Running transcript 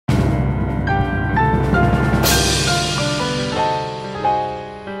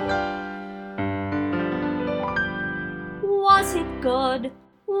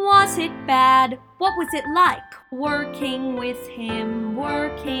was it bad? What was it like working with him,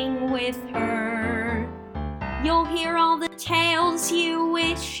 working with her? You'll hear all the tales you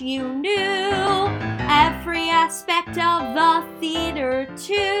wish you knew, every aspect of the theater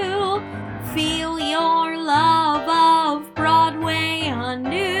too. Feel your love of Broadway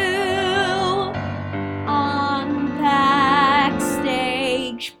anew on Backstage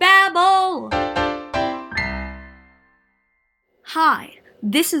Babble. Hi,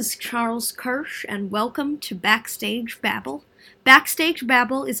 this is Charles Kirsch, and welcome to Backstage Babble. Backstage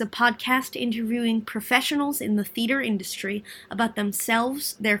Babble is a podcast interviewing professionals in the theater industry about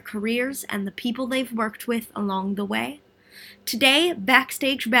themselves, their careers, and the people they've worked with along the way. Today,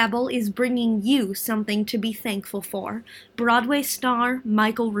 Backstage Babble is bringing you something to be thankful for: Broadway star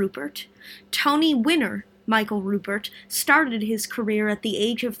Michael Rupert. Tony winner Michael Rupert started his career at the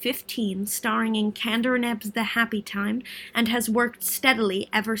age of 15, starring in Kander and Ebb's The Happy Time, and has worked steadily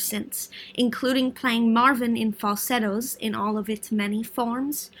ever since, including playing Marvin in Falsettos in all of its many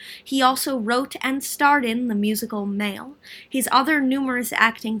forms. He also wrote and starred in the musical Male. His other numerous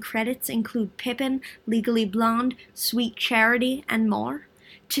acting credits include Pippin, Legally Blonde, Sweet Charity, and more.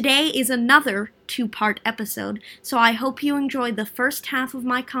 Today is another two-part episode, so I hope you enjoyed the first half of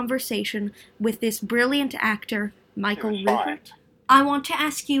my conversation with this brilliant actor, Michael Rupert. I want to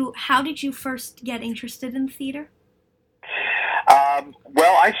ask you, how did you first get interested in theater?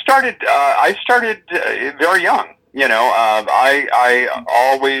 Well, I started very young. I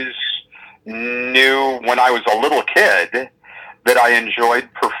always knew when I was a little kid that I enjoyed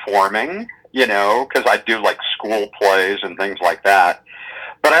performing. Because I do like school plays and things like that.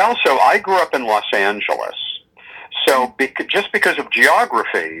 But I grew up in Los Angeles, so just because of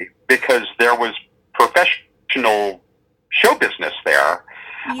geography, because there was professional show business there,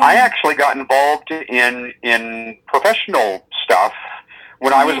 I actually got involved in professional stuff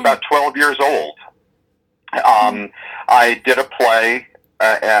when I was about 12 years old. I did a play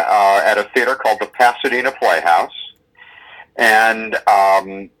at a theater called the Pasadena Playhouse, and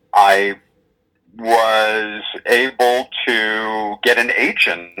I was able to get an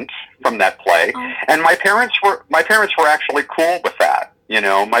agent from that play, and my parents were actually cool with that.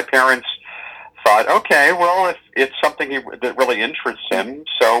 My parents thought, okay, well, if it's something that really interests him,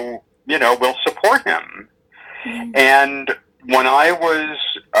 so we'll support him. Mm-hmm. And when I was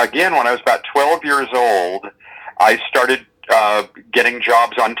about 12 years old, I started getting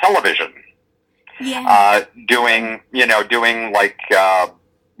jobs on television, doing like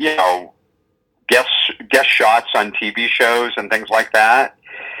guest shots on TV shows and things like that.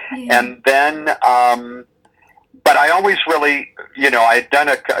 Yeah. And then, but I always really, I had done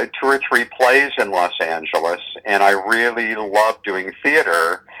 2 or 3 plays in Los Angeles, and I really loved doing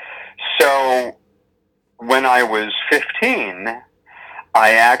theater. So when I was 15,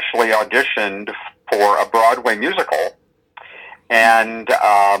 I actually auditioned for a Broadway musical, and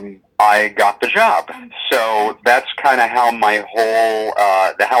I got the job. So that's kind of how my whole,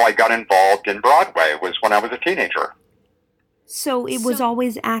 how I got involved in Broadway was when I was a teenager. So it was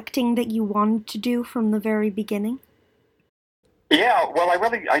always acting that you wanted to do from the very beginning? Yeah, well,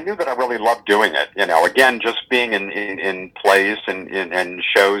 I knew that I really loved doing it. Again, just being in plays and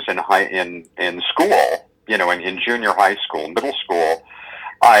shows in school, in junior high school, middle school,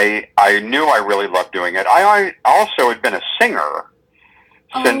 I knew I really loved doing it. I also had been a singer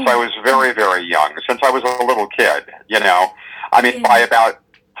since I was very, very young, since I was a little kid, by about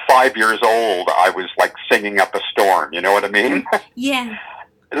 5 years old, I was like singing up a storm, you know what I mean? Yeah.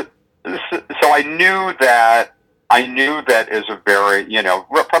 So I knew that as a very,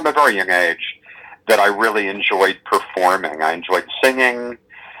 from a very young age, that I really enjoyed performing. I enjoyed singing.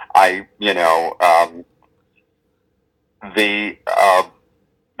 I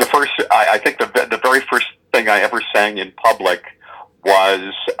think the very first thing I ever sang in public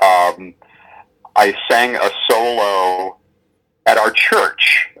was I sang a solo at our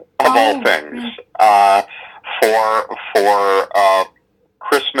church, of all things, for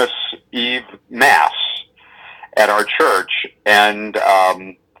Christmas Eve Mass at our church, and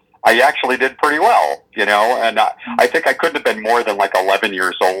I actually did pretty well, and I think I couldn't have been more than like 11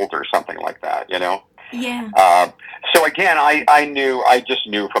 years old or something like that, Yeah. So again, I just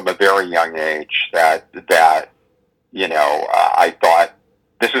knew from a very young age that I thought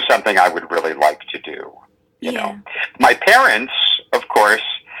this is something I would really like to do. You know, my parents, of course,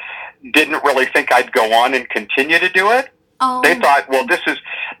 didn't really think I'd go on and continue to do it. Oh. They thought, this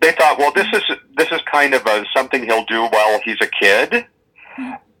is kind of something he'll do while he's a kid,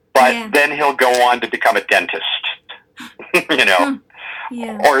 but then he'll go on to become a dentist,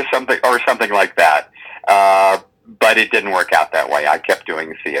 or something like that. but it didn't work out that way. I kept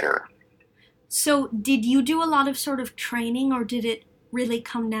doing theater. So, did you do a lot of sort of training, or did it really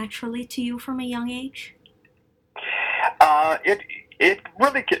come naturally to you from a young age? It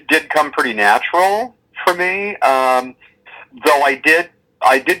really did come pretty natural for me. Though I did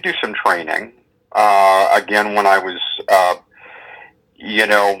do some training. Again, when I was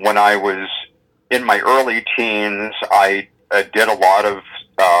when I was in my early teens, I did a lot of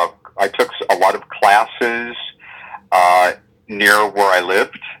I took a lot of classes near where I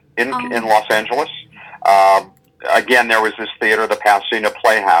lived in Los Angeles. Again, there was this theater, the Pasadena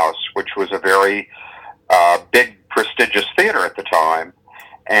Playhouse, which was a very big, prestigious theater at the time,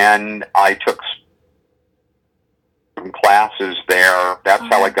 and I took some classes there. That's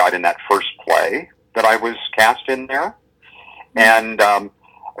how I got in that first play that I was cast in there, and so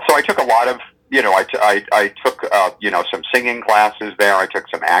I took a lot of, I took some singing classes there. I took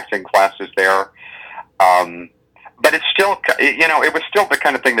some acting classes there, but it's still, it was still the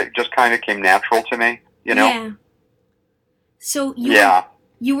kind of thing that just kind of came natural to me, Yeah. So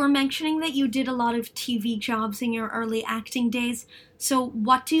you were mentioning that you did a lot of TV jobs in your early acting days. So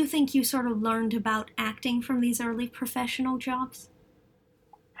what do you think you sort of learned about acting from these early professional jobs?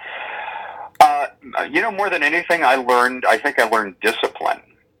 More than anything, I think I learned discipline.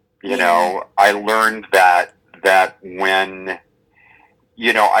 I learned that when,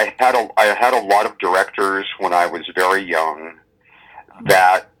 I had a lot of directors when I was very young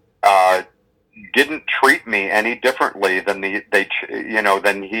that didn't treat me any differently than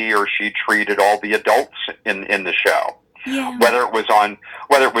than he or she treated all the adults in the show. Yeah. Whether it was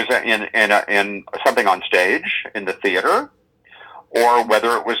in something on stage in the theater, or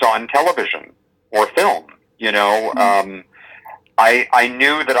whether it was on television or film. I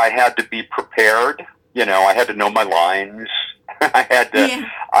knew that I had to be prepared. I had to know my lines. I had to.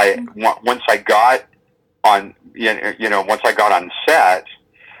 Once I got on, once I got on set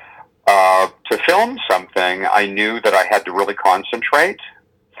to film something, I knew that I had to really concentrate.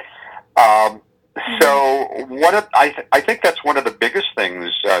 So I think that's one of the biggest things,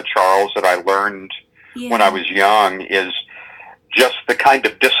 Charles, that I learned when I was young, is just the kind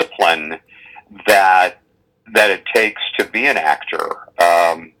of discipline that it takes to be an actor.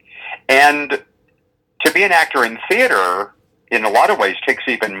 And to be an actor in theater, in a lot of ways, takes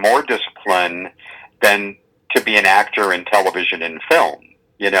even more discipline than to be an actor in television and film,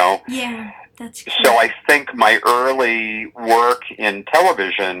 Yeah, that's true. So I think my early work in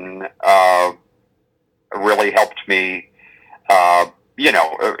television really helped me,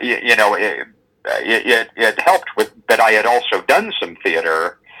 it helped with that I had also done some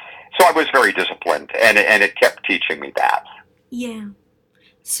theater. So I was very disciplined, and it kept teaching me that. Yeah.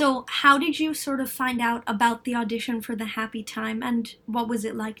 So how did you sort of find out about the audition for The Happy Time, and what was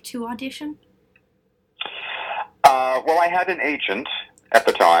it like to audition? Well, I had an agent at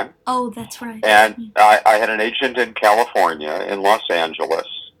the time. Oh, that's right. And I had an agent in California, in Los Angeles,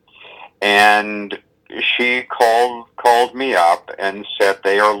 and she called me up and said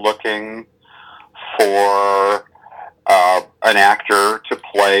they are looking for an actor to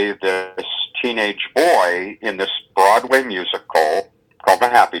play this teenage boy in this Broadway musical called The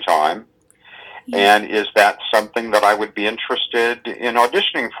Happy Time, and is that something that I would be interested in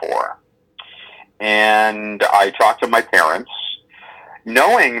auditioning for? And I talked to my parents,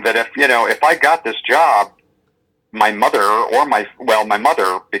 knowing that if I got this job, my mother,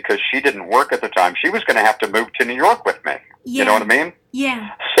 because she didn't work at the time, she was going to have to move to New York with me. You know what I mean? Yeah.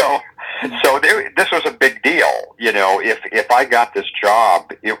 So this was a big deal. If I got this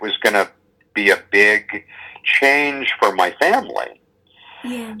job, it was going to be a big change for my family.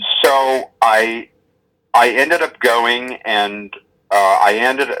 Yeah. So I ended up going, and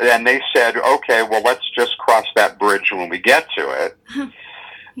and they said, okay, well, let's just cross that bridge when we get to it.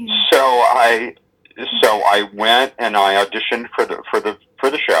 So I went and I auditioned for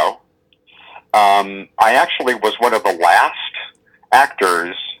the show. I actually was one of the last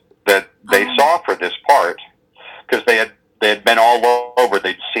actors that they saw for this part, because they had been all over.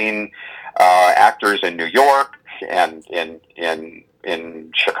 They'd seen actors in New York and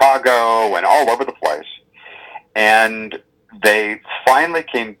in Chicago and all over the place, and they finally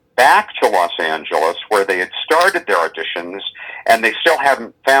came back to Los Angeles, where they had started their auditions, and they still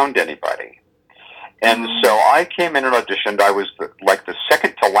hadn't found anybody. And so I came in and auditioned. I was the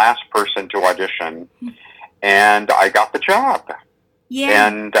second to last person to audition, and I got the job. Yeah.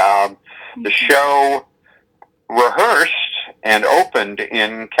 And the show rehearsed and opened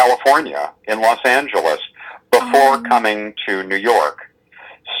in California, in Los Angeles, before coming to New York.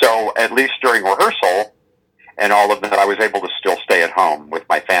 So at least during rehearsal and all of that, I was able to still stay at home with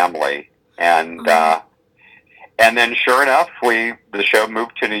my family. And And then, sure enough, the show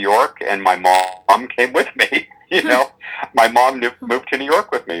moved to New York, and my mom came with me. My mom moved to New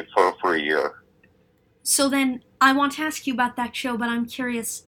York with me for a year. So then, I want to ask you about that show, but I'm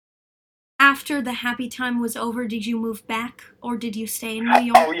curious. After the happy time was over, did you move back, or did you stay in New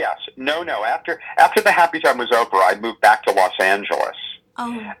York? Oh, yes. No. After the happy time was over, I moved back to Los Angeles.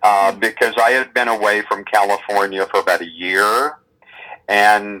 Oh. Because I had been away from California for about a year,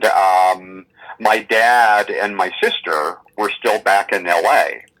 and my dad and my sister were still back in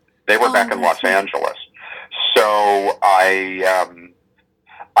L.A. They were back in Los Angeles. So I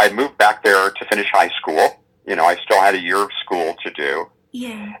moved back there to finish high school. I still had a year of school to do.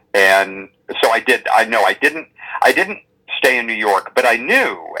 Yeah. And so I did. I didn't stay in New York, but I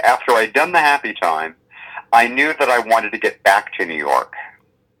knew after I'd done the happy time, I knew that I wanted to get back to New York.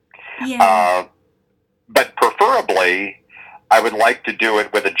 Yeah. But preferably, I would like to do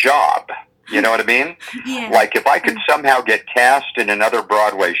it with a job. You know what I mean? Yeah. Like if I could somehow get cast in another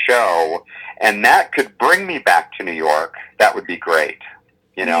Broadway show, and that could bring me back to New York, that would be great.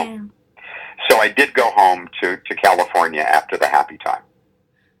 Yeah. So I did go home to California after the happy time.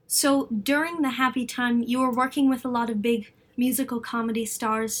 So during the happy time, you were working with a lot of big musical comedy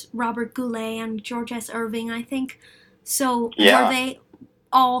stars, Robert Goulet and George S. Irving, I think. So yeah. Were they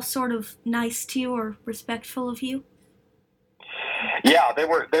all sort of nice to you or respectful of you? Yeah, they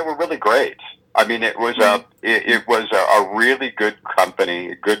were really great. I mean, it was a really good company,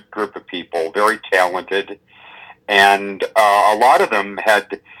 a good group of people, very talented, and a lot of them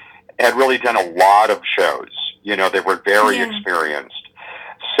had really done a lot of shows. They were very experienced.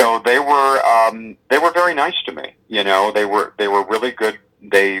 So they were very nice to me. They were really good.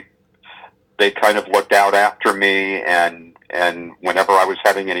 They kind of looked out after me, and whenever I was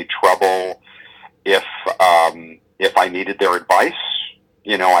having any trouble, if I needed their advice,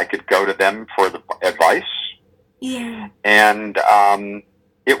 I could go to them for the advice. Yeah. And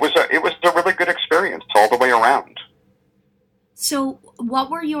it was a really good experience all the way around. So, what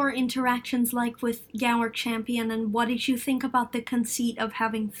were your interactions like with Gower Champion, and what did you think about the conceit of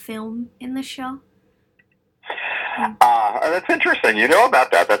having film in the show? That's interesting. You know about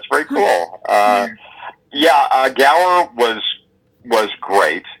that. That's very cool. Gower was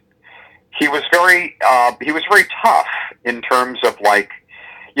great. He was very tough in terms of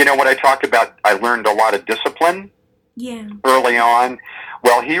what I talked about. I learned a lot of discipline. Yeah. Early on.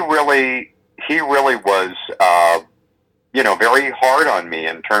 Well, he really was. Very hard on me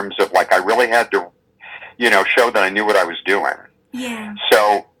in terms of I really had to, show that I knew what I was doing. Yeah.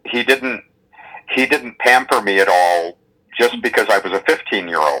 So he didn't pamper me at all just because I was a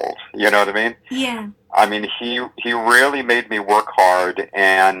 15-year-old. You know what I mean? Yeah. I mean, he really made me work hard,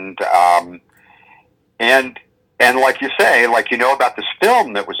 and like you say, about this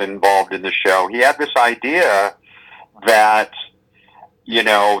film that was involved in the show, he had this idea that,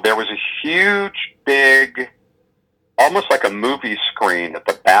 there was a huge, big, almost like a movie screen at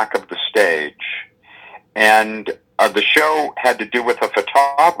the back of the stage, and the show had to do with a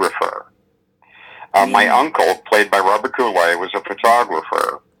photographer. My uncle, played by Robert Goulet, was a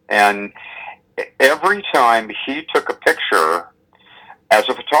photographer, and every time he took a picture as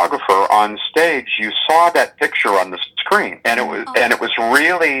a photographer on stage, you saw that picture on the screen, and it was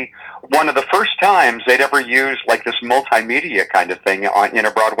really one of the first times they'd ever used this multimedia kind of thing in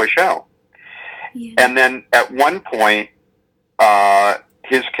a Broadway show. Yeah. And then at one point,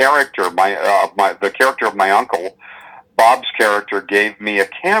 his character, the character of my uncle, Bob's character, gave me a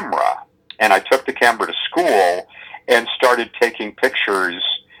camera, and I took the camera to school and started taking pictures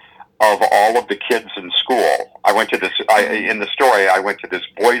of all of the kids in school. I went to this. In the story, I went to this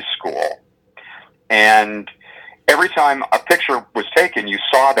boys' school, and every time a picture was taken, you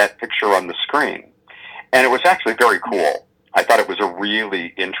saw that picture on the screen, and it was actually very cool. I thought it was a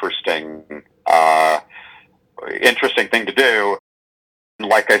really interesting thing to do.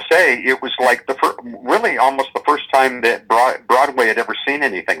 Like I say, it was really almost the first time that Broadway had ever seen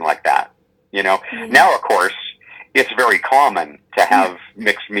anything like that. Now of course it's very common to have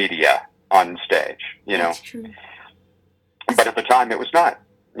mixed media on stage. That's true. But at the time it was not.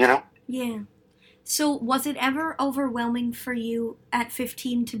 Yeah. So was it ever overwhelming for you at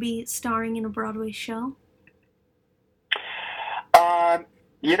 15 to be starring in a Broadway show?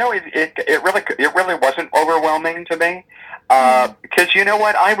 It really wasn't overwhelming to me, because you know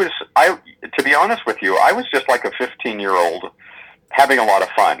what, to be honest with you, I was just like a 15-year-old having a lot of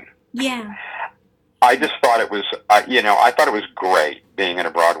fun. Yeah. I just thought it was, I thought it was great being in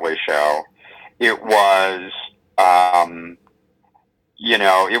a Broadway show. It was,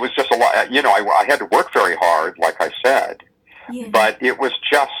 it was just a lot. I had to work very hard, like I said, but it was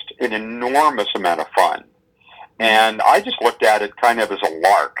just an enormous amount of fun. And I just looked at it kind of as a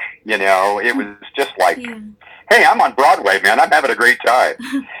lark, you know. It was just like, Yeah. hey, I'm on Broadway, man. I'm having a great time.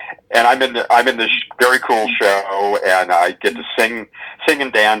 And I'm in this very cool show, and I get to sing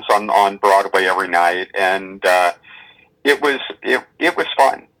and dance on Broadway every night, and it was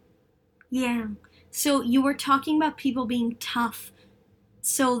fun. Yeah. So you were talking about people being tough.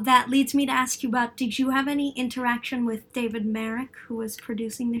 So that leads me to ask you about, did you have any interaction with David Merrick, who was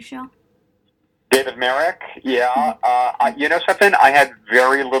producing the show? David Merrick, yeah. You know something? I had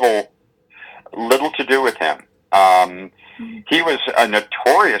very little to do with him. He was a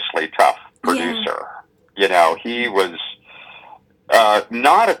notoriously tough producer. Yeah. You know, he was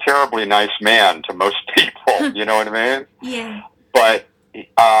not a terribly nice man to most people. You know what I mean? Yeah. But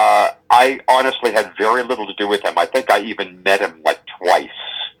I honestly had very little to do with him. I think I even met him like twice.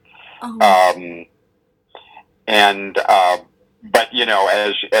 Oh. But you know,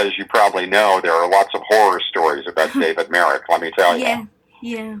 as you probably know, there are lots of horror stories about David Merrick. Let me tell you.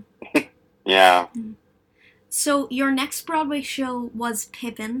 Yeah. Yeah. So your next Broadway show was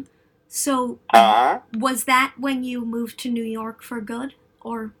Pippin. So was that when you moved to New York for good,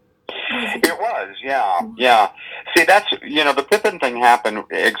 or was it? It was, yeah. See, that's, you know, the Pippin thing happened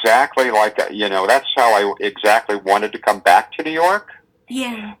exactly like that. You know, that's how I exactly wanted to come back to New York.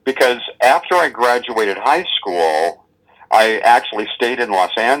 Yeah. Because after I graduated high school, I actually stayed in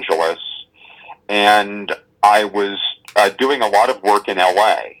Los Angeles, and I was doing a lot of work in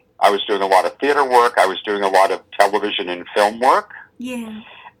LA. I was doing a lot of theater work. I was doing a lot of television and film work. Yeah.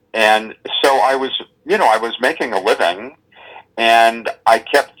 And so I was making a living, and I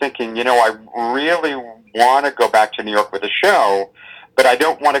kept thinking, you know, I really want to go back to New York with a show, but I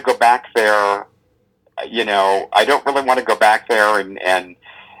don't want to go back there, you know, I don't really want to go back there and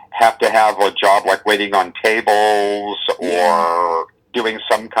have to have a job like waiting on tables or doing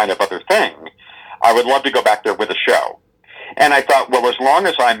some kind of other thing. I would love to go back there with a show. And I thought, well, as long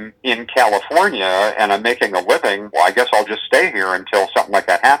as I'm in California and I'm making a living, well, I guess I'll just stay here until something like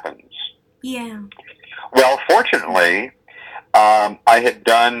that happens. Yeah. Well, fortunately, I had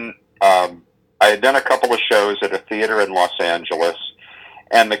done a couple of shows at a theater in Los Angeles,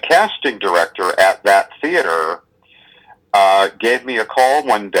 and the casting director at that theater gave me a call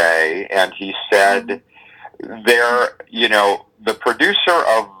one day, and he said, the producer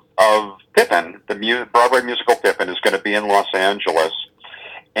of Pippin, the Broadway musical Pippin, is going to be in Los Angeles,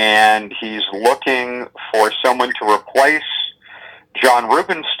 and he's looking for someone to replace John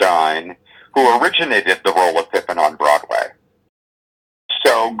Rubinstein, who originated the role of Pippin on Broadway.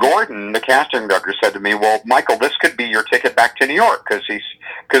 So Gordon, the casting director, said to me, well, Michael, this could be your ticket back to New York,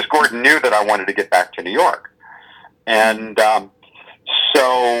 because Gordon knew that I wanted to get back to New York. And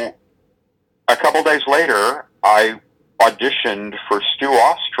so a couple days later, I auditioned for Stu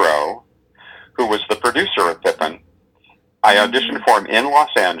Ostro, who was the producer of Pippin. I auditioned for him in Los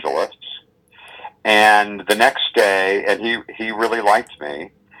Angeles, and the next day, and he really liked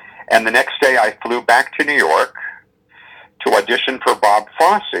me, and the next day I flew back to New York to audition for Bob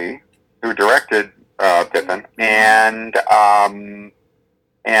Fosse, who directed Pippin, and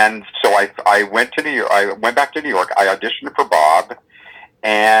so I went to New York. I went back to New York. I auditioned for Bob,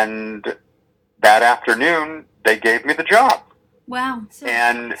 and that afternoon they gave me the job. Wow! So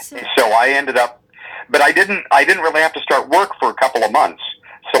I ended up, but I didn't really have to start work for a couple of months.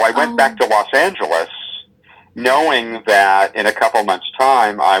 So I went back to Los Angeles, knowing that in a couple of months'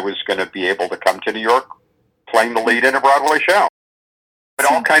 time I was going to be able to come to New York, playing the lead in a Broadway show. It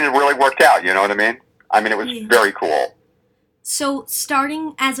all kind of really worked out. You know what I mean? I mean, it was very cool. So,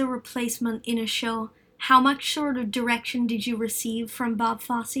 starting as a replacement in a show, how much sort of direction did you receive from Bob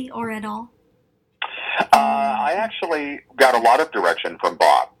Fosse, or at all? I actually got a lot of direction from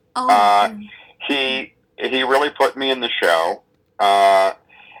Bob. He really put me in the show,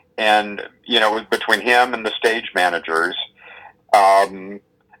 and you know, between him and the stage managers,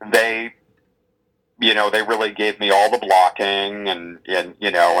 they really gave me all the blocking and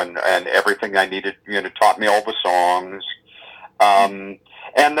everything I needed. You know, taught me all the songs.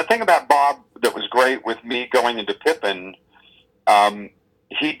 And the thing about Bob that was great with me going into Pippin,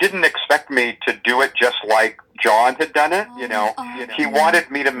 he didn't expect me to do it just like John had done it. He wanted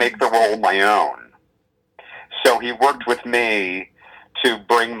me to make the role my own. So he worked with me to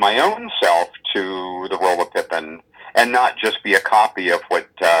bring my own self to the role of Pippin, and not just be a copy of what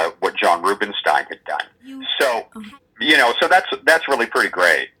John Rubinstein had done. So so that's really pretty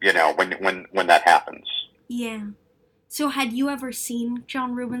great. You know, when that happens. Yeah. So had you ever seen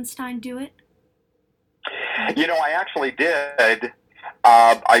John Rubinstein do it? You know, I actually did.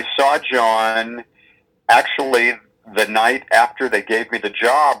 I saw John actually the night after they gave me the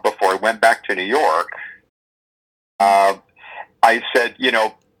job before I went back to New York. I said,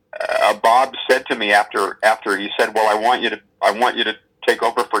 Bob said to me after he said, "Well, I want you to take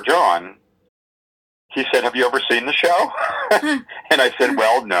over for John." He said, "Have you ever seen the show?" And I said,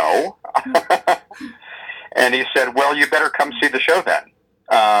 "Well, no." And he said, "Well, you better come see the show then."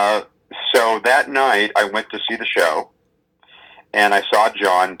 So that night, I went to see the show, and I saw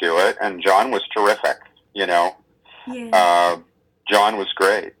John do it, and John was terrific. John was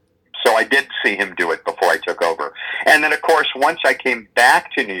great. So I did see him do it before I took over. And then, of course, once I came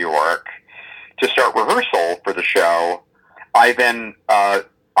back to New York to start rehearsal for the show, I then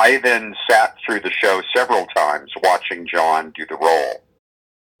sat through the show several times watching John do the role.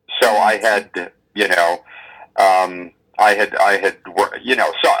 So I had,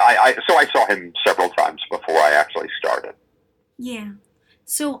 so I saw him several times before I actually started. Yeah.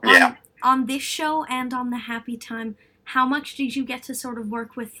 So on this show and on The Happy Time, how much did you get to sort of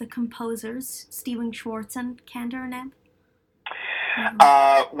work with the composers, Stephen Schwartz and Kander and Ebb?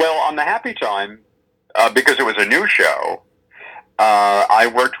 Well, on The Happy Time, because it was a new show, I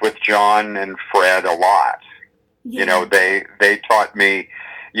worked with John and Fred a lot. Yeah. They taught me,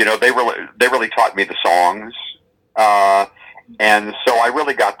 they really taught me the songs, and so I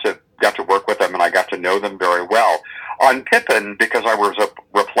really got to work with them, and I got to know them very well. On Pippin, because I was a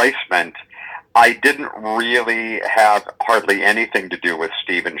replacement, I didn't really have hardly anything to do with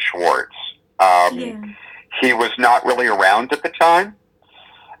Stephen Schwartz. He was not really around at the time,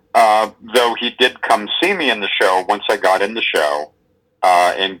 though he did come see me in the show once I got in the show,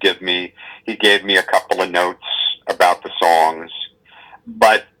 and he gave me a couple of notes about the songs.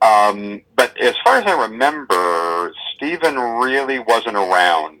 But as far as I remember, Stephen really wasn't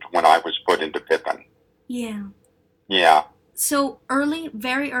around when I was put into Pippin. Yeah. Yeah. So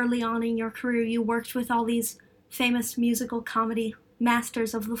very early on in your career, you worked with all these famous musical comedy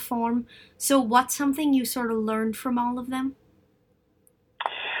masters of the form. So what's something you sort of learned from all of them?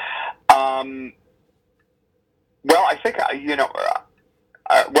 Well, I think,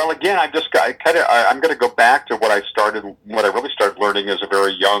 well, again, I'm going to go back to what I really started learning as a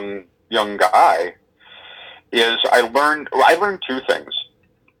very young guy, is I learned two things.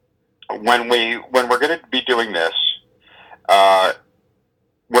 When we're going to be doing this,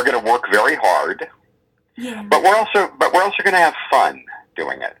 we're going to work very hard, but we're also going to have fun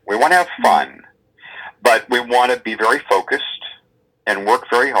doing it. We want to have fun, but we want to be very focused and work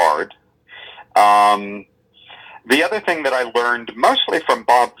very hard. The other thing that I learned mostly from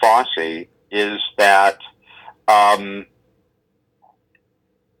Bob Fosse is that I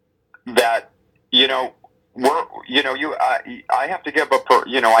have to give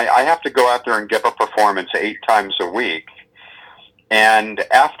I have to go out there and give a performance 8 times a week. And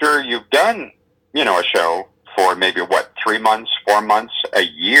after you've done, a show for maybe 3 months, 4 months, a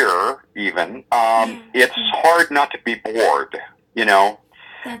year even, it's hard not to be bored,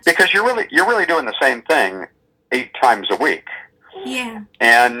 because you're really doing the same thing 8 times a week. Yeah.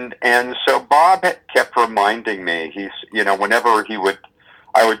 And so Bob kept reminding me, whenever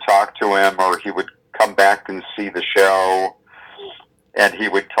I would talk to him, or he would come back and see the show, and he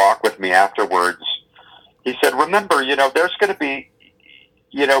would talk with me afterwards. He said, "Remember, there's going to be,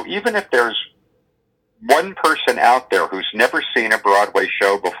 even if there's one person out there who's never seen a Broadway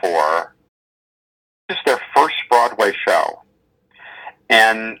show before, this is their first Broadway show.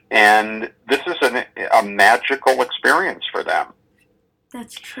 And this is a magical experience for them."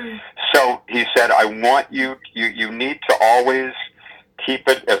 That's true. So he said, "I want you need to always keep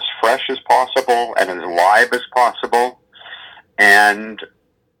it as fresh as possible and as live as possible." And,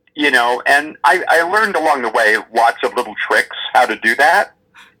 and I learned along the way lots of little tricks how to do that.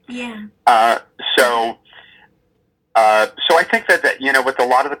 Yeah. So I think that, with a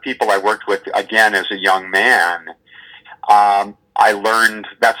lot of the people I worked with, again, as a young man, I learned,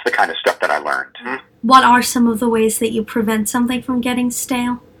 that's the kind of stuff that I learned. What are some of the ways that you prevent something from getting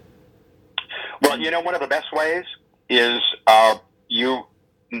stale? Well, one of the best ways is you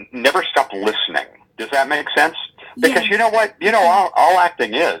never stop listening. Does that make sense? Because you know what? All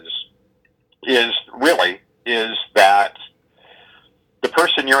acting is that the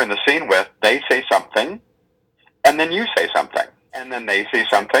person you're in the scene with, they say something, and then you say something, and then they say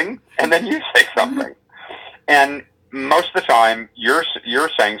something, and then you say something. And most of the time, you're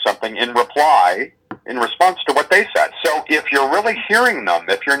saying something in response to what they said. So if you're really hearing them,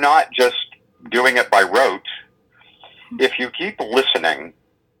 if you're not just doing it by rote, if you keep listening,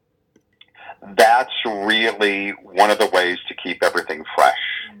 that's really one of the ways to keep everything fresh.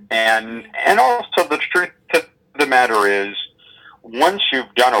 And also the truth of the matter is, once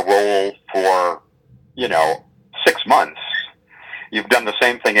you've done a role for, 6 months, you've done the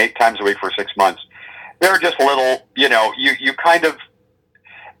same thing 8 times a week for 6 months, there are just little, you kind of,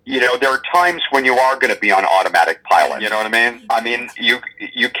 there are times when you are going to be on automatic pilot. You know what I mean? I mean,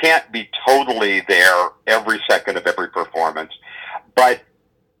 you can't be totally there every second of every performance, but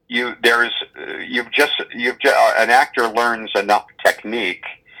an actor learns enough technique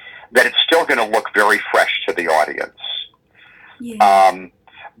that it's still going to look very fresh to the audience. Yeah.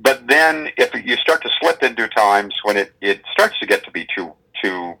 But then if you start to slip into times when it starts to get to be too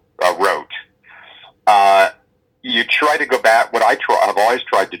rote, you try to go back. What I've always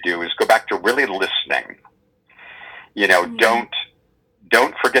tried to do is go back to really listening.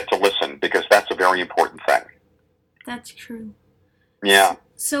 Don't forget to listen, because that's a very important thing. That's true. Yeah.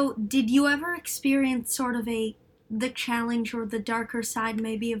 So did you ever experience sort of the challenge or the darker side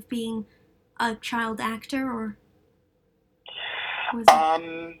maybe of being a child actor, or was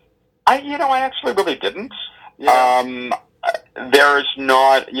it? I actually really didn't. Yeah. There's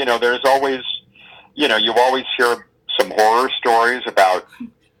not, there's always, you always hear some horror stories about,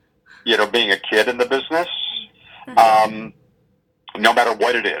 being a kid in the business. No matter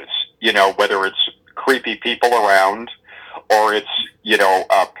what it is, whether it's creepy people around, or it's,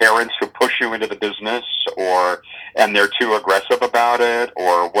 parents who push you into the business, and they're too aggressive about it,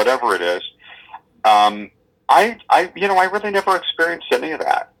 or whatever it is. I really never experienced any of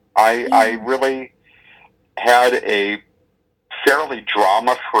that. I really had a fairly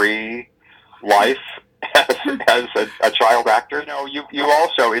drama-free life as a child actor. You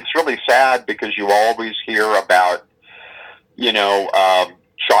also, it's really sad because you always hear about,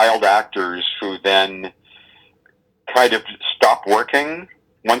 child actors who then kind of stop working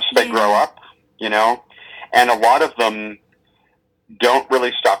once they grow up, and a lot of them don't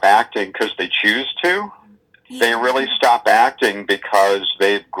really stop acting because they choose to. They really stop acting because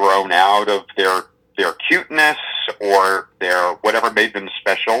they've grown out of their cuteness or their whatever made them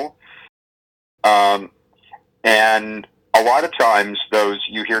special. And a lot of times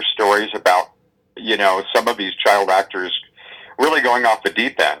you hear stories about, some of these child actors really going off the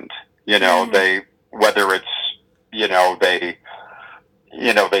deep end. Whether it's, they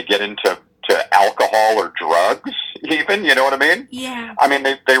get into alcohol or drugs even, you know what I mean? Yeah. I mean,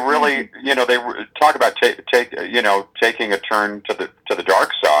 they really, they talk about taking a turn to the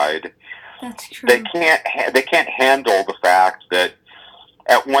dark side. That's true. They can't handle the fact that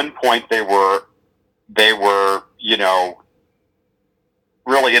at one point they were,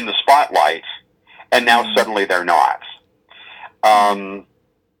 really in the spotlight, and now suddenly they're not.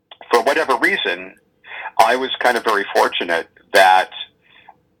 For whatever reason, I was kind of very fortunate that,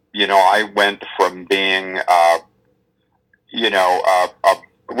 I went from being,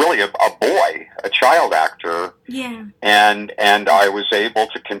 really a boy, a child actor. Yeah. And I was able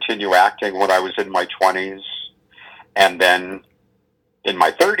to continue acting when I was in my 20s, and then in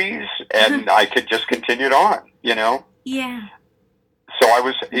my 30s, and I could just continue it on, Yeah. So I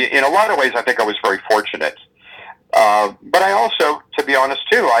was, in a lot of ways, I think I was very fortunate. But I also, to be honest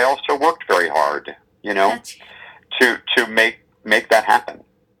too, I also worked very hard, to make that happen.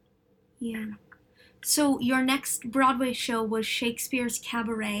 Yeah. So your next Broadway show was Shakespeare's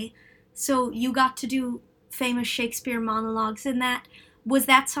Cabaret. So you got to do famous Shakespeare monologues in that. Was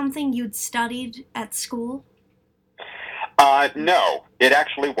that something you'd studied at school? No, it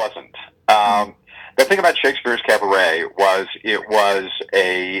actually wasn't. The thing about Shakespeare's Cabaret was it was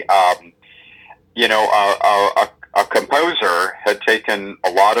a composer had taken a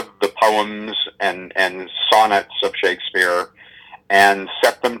lot of the poems and sonnets of Shakespeare and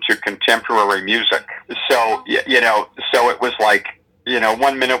set them to contemporary music. So, so it was like,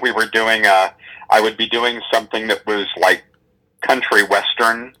 1 minute we were doing I would be doing something that was like country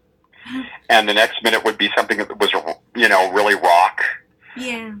western, and the next minute would be something that was, really rock.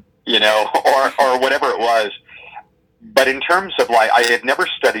 Yeah. Or whatever it was. But in terms of I had never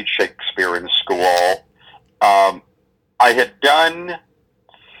studied Shakespeare in school. I had done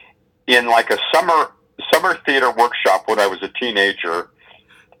in like a summer theater workshop when I was a teenager.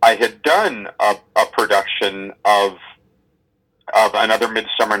 I had done a production of Another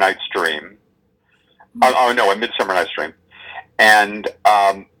Midsummer Night's Dream. A Midsummer Night's Dream, and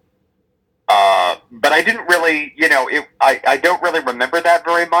but I didn't really, I don't really remember that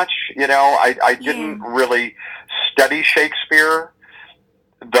very much. I didn't really study Shakespeare,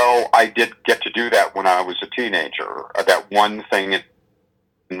 though I did get to do that when I was a teenager. That one thing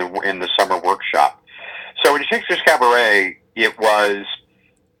in the summer workshop. So in Shakespeare's Cabaret, it was,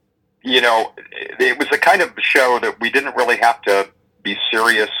 it was the kind of show that we didn't really have to be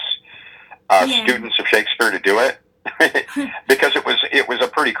serious students of Shakespeare to do it. Because it was a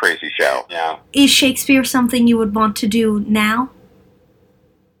pretty crazy show. Yeah. Is Shakespeare something you would want to do now?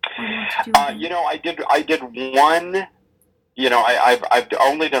 to do with it? You know, I did one. You know, I've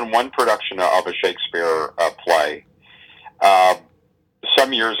only done one production of a Shakespeare play.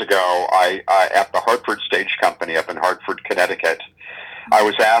 Some years ago, I at the Hartford Stage Company up in Hartford, Connecticut, I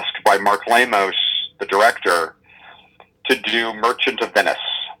was asked by Mark Lamos, the director, to do Merchant of Venice.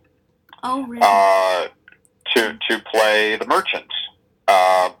 Oh, really? To play the merchant,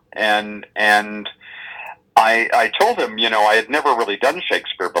 and I told him, you know, I had never really done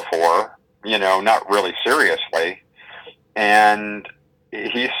Shakespeare before, you know, not really seriously, and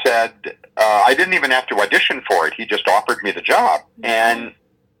he said I didn't even have to audition for it. He just offered me the job, and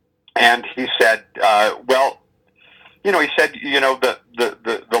he said, well, you know, he said, you know,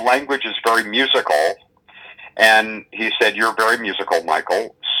 the language is very musical, and he said, you're very musical,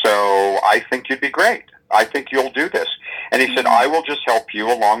 Michael, so I think you'd be great. I think you'll do this. And he said, I will just help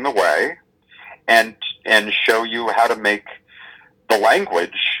you along the way and show you how to make the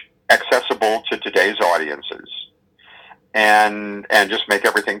language accessible to today's audiences and just make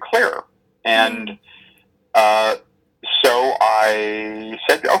everything clear. And so I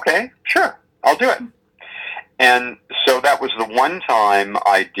said, okay, sure, I'll do it. And so that was the one time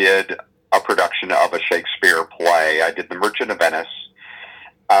I did a production of a Shakespeare play. I did The Merchant of Venice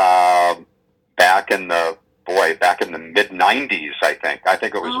back in the mid-'90s, I think. I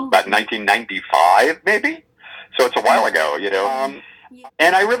think it was about 1995, maybe? So it's a while ago, you know.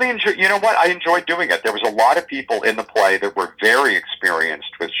 And I really enjoyed, you know what? I enjoyed doing it. There was a lot of people in the play that were very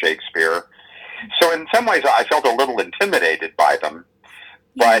experienced with Shakespeare. So in some ways, I felt a little intimidated by them.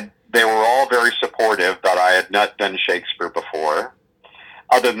 But they were all very supportive that I had not done Shakespeare before,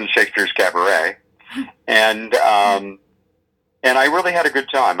 other than Shakespeare's Cabaret. And I really had a good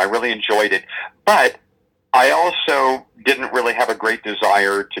time. I really enjoyed it. But I also didn't really have a great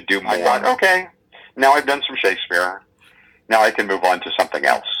desire to do more. I thought, okay, now I've done some Shakespeare. Now I can move on to something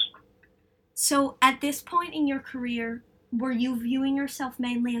else. So at this point in your career, were you viewing yourself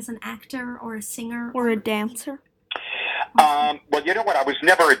mainly as an actor or a singer? Or a dancer? Well, you know what? I was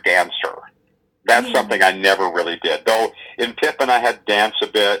never a dancer. That's something I never really did. Though in Pippin I had to dance a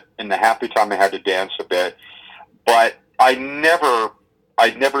bit. In The Happy Time I had to dance a bit. But I never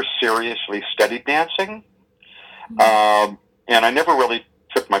seriously studied dancing. And I never really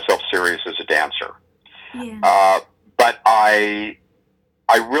took myself serious as a dancer. But I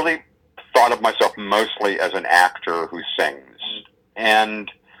really thought of myself mostly as an actor who sings.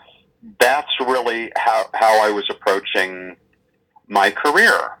 And that's really how I was approaching my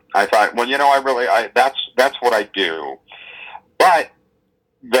career. I thought, well, you know, that's what I do. But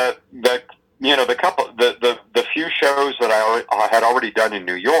the few shows that I had already done in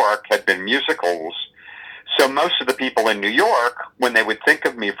New York had been musicals. So most of the people in New York, when they would think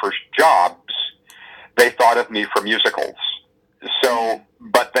of me for jobs, they thought of me for musicals. So,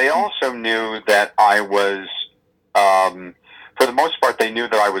 but they also knew that I was, for the most part, they knew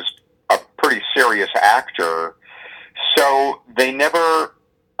that I was a pretty serious actor. So they never,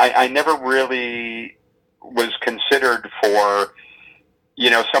 I never really was considered for, you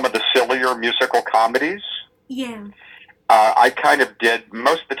know, some of the sillier musical comedies. I kind of did,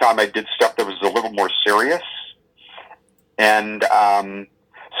 most of the time I did stuff that was a little more serious. And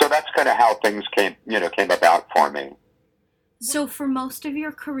so that's kind of how things came about for me. So for most of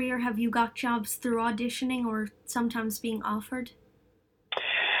your career, have you got jobs through auditioning or sometimes being offered?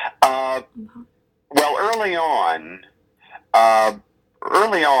 Well, early on, I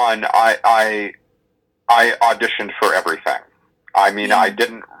auditioned for everything. I mean, I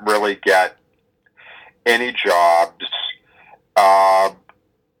didn't really get any jobs that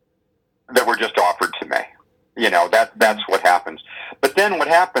were just offered to me. You know, that's what happens. But then what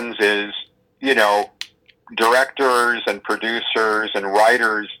happens is, you know, directors and producers and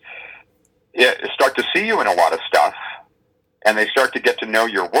writers start to see you in a lot of stuff, and they start to get to know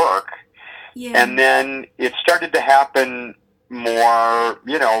your work. And then it started to happen more,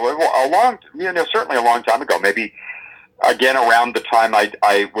 you know, certainly a long time ago, maybe again around the time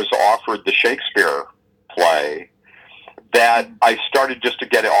I was offered the Shakespeare play, that I started just to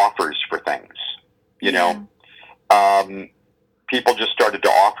get offers for things, you know. People just started to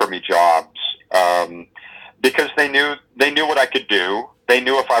offer me jobs because they knew what I could do. They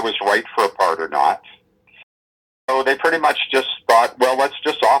knew if I was right for a part or not. So they pretty much just thought, well, let's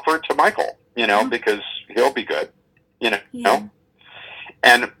just offer it to Michael, you know, because he'll be good, you know.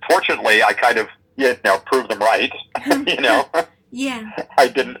 And fortunately, I kind of, you know, proved them right, you know. I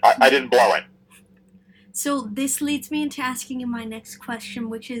didn't blow it. So this leads me into asking you my next question,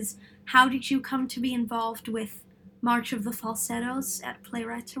 which is, how did you come to be involved with March of the Falsettos at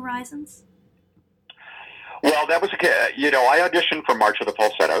Playwrights Horizons? Well, that was, you know, I auditioned for March of the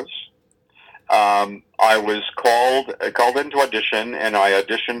Falsettos, I was called into audition, and I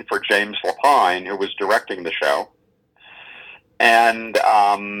auditioned for James Lapine, who was directing the show, and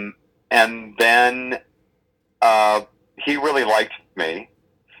then he really liked me.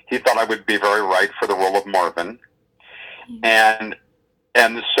 He thought I would be very right for the role of Marvin, and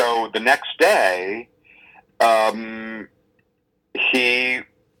so the next day, he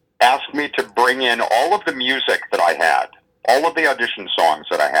asked me to bring in all of the music that I had, all of the audition songs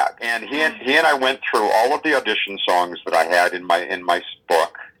that I had, and he and I went through all of the audition songs that I had in my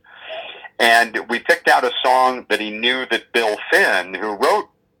book, and we picked out a song that he knew that Bill Finn, who wrote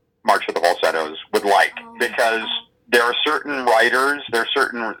March of the Falsettos, would like, because there are certain writers, there are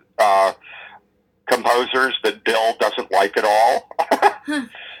certain composers that Bill doesn't like at all.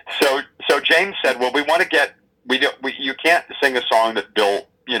 So James said, well, we want to get, you can't sing a song that Bill,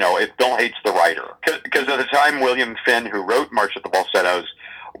 if Bill hates the writer. Because at the time, William Finn, who wrote March of the Falsettos,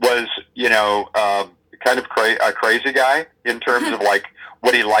 was, kind of a crazy guy in terms of like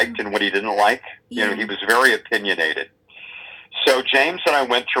what he liked and what he didn't like. Yeah. He was very opinionated. So James and I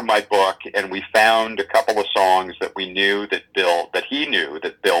went through my book, and we found a couple of songs that we knew that he knew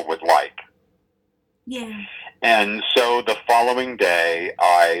that Bill would like. Yeah. And so the following day,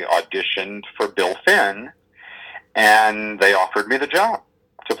 I auditioned for Bill Finn, and they offered me the job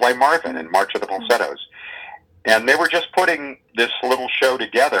to play Marvin in March of the Falsettos. And they were just putting this little show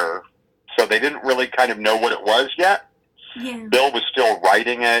together, so they didn't really kind of know what it was yet. Yeah. Bill was still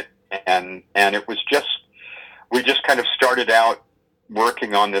writing it, and it was just, we just kind of started out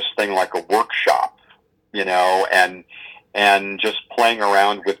working on this thing like a workshop, and just playing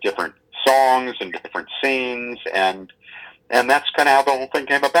around with different songs and different scenes, and that's kind of how the whole thing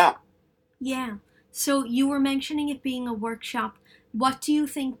came about. Yeah. So you were mentioning it being a workshop. What do you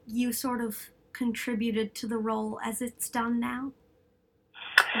think you sort of contributed to the role as it's done now?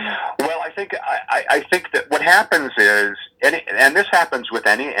 Well, I think that what happens is, and this happens with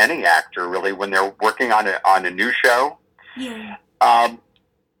any actor really when they're working on a new show. Yeah.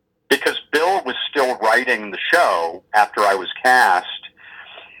 Because Bill was still writing the show after I was cast,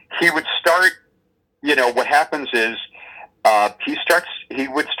 he would start. What happens is he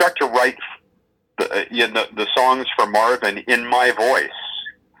would start to write the songs for Marvin in my voice.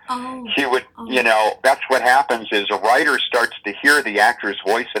 Oh. He would, that's what happens is a writer starts to hear the actor's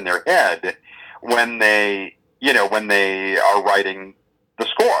voice in their head when they are writing the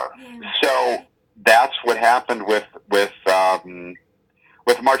score. Yeah. So that's what happened with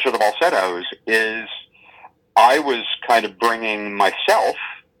March of the Falsettos is I was kind of bringing myself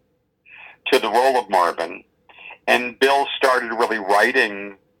to the role of Marvin, and Bill started really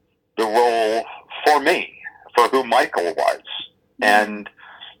writing the role for me, for who Michael was. Yeah.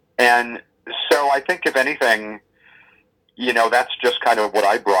 And so I think if anything, that's just kind of what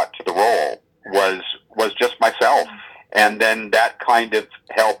I brought to the role was just myself. And then that kind of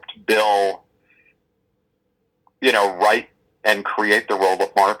helped Bill, write and create the role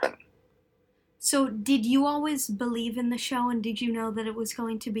of Marvin. So did you always believe in the show, and did you know that it was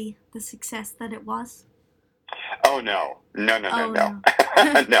going to be the success that it was? Oh, no. No.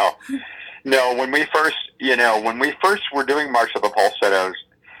 No, when we first were doing March of the Falsettos,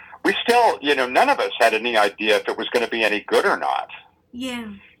 we still, none of us had any idea if it was going to be any good or not. Yeah.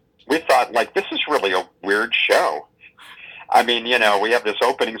 We thought, this is really a weird show. I mean, we have this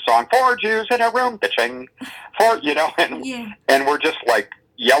opening song, 4 Jews in a room bitching, and we're just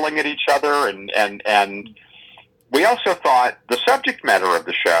yelling at each other, and we also thought the subject matter of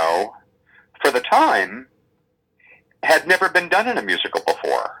the show, for the time, had never been done in a musical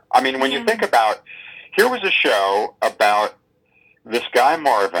before. I mean, when you think about, here was a show about this guy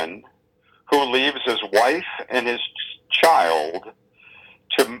Marvin, who leaves his wife and his child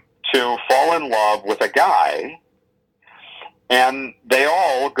to fall in love with a guy, and they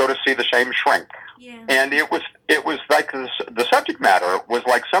all go to see the same shrink. Yeah. And it was like the subject matter was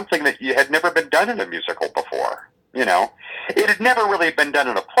like something that you had never been done in a musical before. It had never really been done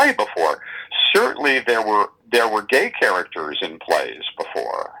in a play before. Certainly there were gay characters in plays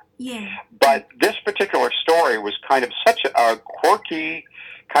before. Yeah. But this particular story was kind of such a quirky,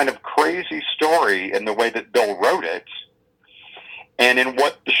 kind of crazy story in the way that Bill wrote it, and in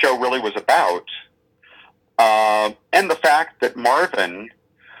what the show really was about, and the fact that Marvin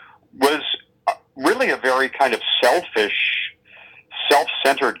was really a very kind of selfish,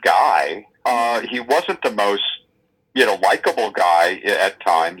 self-centered guy. He wasn't the most, likable guy at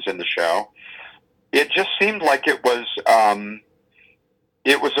times in the show. It just seemed like it was a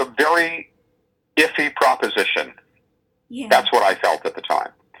very iffy proposition. Yeah. That's what I felt at the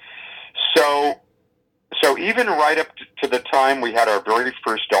time. So even right up to the time we had our very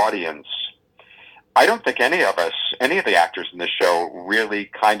first audience, I don't think any of the actors in this show really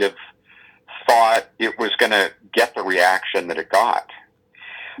kind of thought it was going to get the reaction that it got.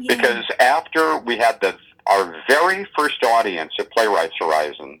 Yeah. Because after we had our very first audience at Playwrights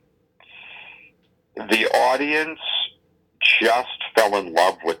Horizon, the audience just fell in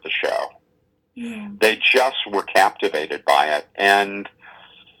love with the show. Yeah. They just were captivated by it, and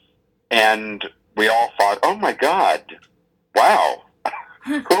we all thought, "Oh my God, wow,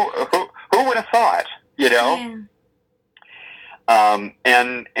 who would have thought?" You know. Yeah.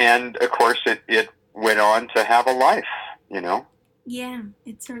 And of course it went on to have a life. You know. Yeah,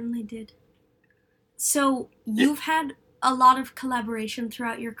 it certainly did. So you've had a lot of collaboration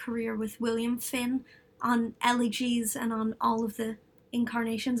throughout your career with William Finn on Elegies and on all of the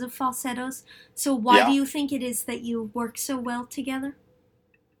incarnations of Falsettos. So why do you think it is that you work so well together?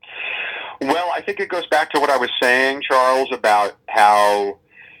 Well, I think it goes back to what I was saying, Charles, about how,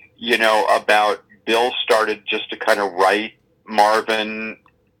 about Bill started just to kind of write Marvin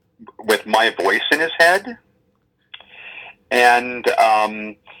with my voice in his head. And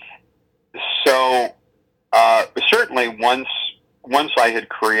so certainly once I had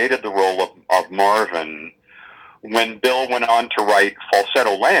created the role of Marvin, when Bill went on to write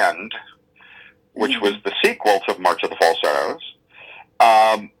Falsetto Land, which was the sequel to March of the Falsettos,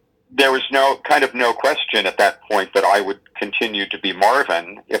 there was no question at that point that I would continue to be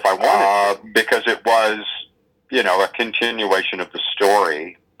Marvin if I wanted, because it was, a continuation of the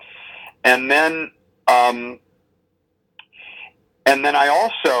story. And then I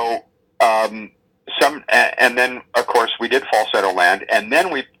also, and then of course we did Falsetto Land, and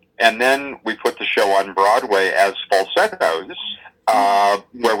then we put the show on Broadway as Falsettos,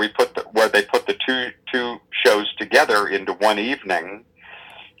 where they put the two shows together into one evening,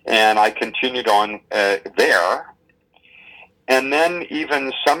 and I continued on there. And then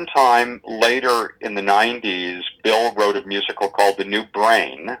even sometime later in the 90s, Bill wrote a musical called The New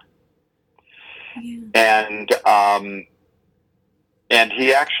Brain, and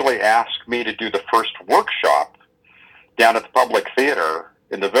he actually asked me to do the first workshop down at the Public Theater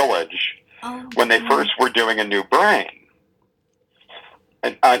in the Village when they first were doing A New Brain.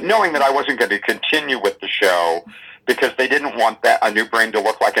 And knowing that I wasn't going to continue with the show because they didn't want A New Brain to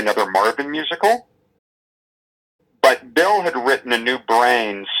look like another Marvin musical. But Bill had written A New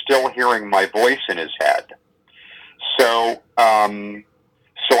Brain still hearing my voice in his head. So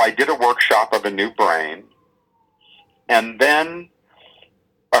I did a workshop of A New Brain, and then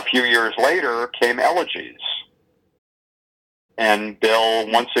a few years later came Elegies. And Bill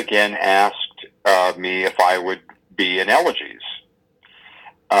once again asked me if I would be in Elegies.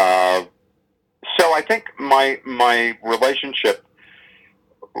 So I think my relationship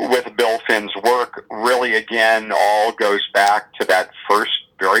with Bill Finn's work really, again, all goes back to that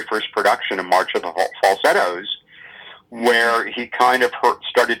very first production of March of the Falsettos, where he kind of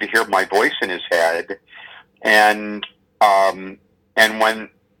started to hear my voice in his head, and when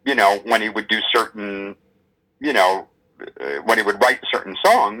he would do certain, when he would write certain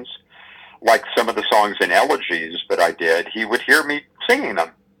songs, like some of the songs in Elegies that I did, he would hear me singing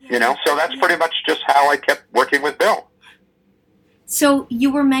them. So that's pretty much just how I kept working with Bill. So you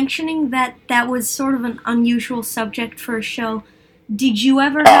were mentioning that was sort of an unusual subject for a show. Did you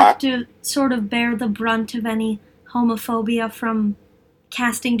ever have to sort of bear the brunt of any homophobia from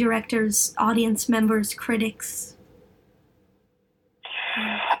casting directors, audience members, critics?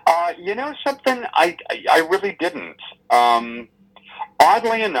 Something I really didn't.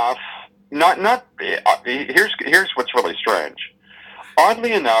 Oddly enough, here's what's really strange.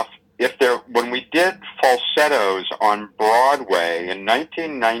 Oddly enough, when we did Falsettos on Broadway in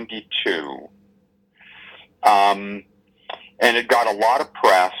 1992, and it got a lot of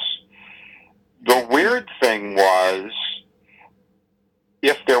press, the weird thing was,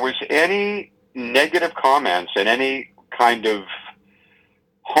 if there was any negative comments and any kind of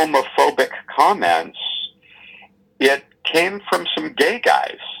homophobic comments, it came from some gay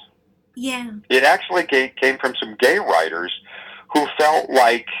guys. Yeah. It actually came from some gay writers who felt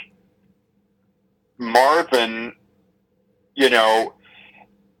like Marvin,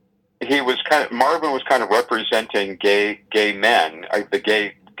 Marvin was kind of representing gay men,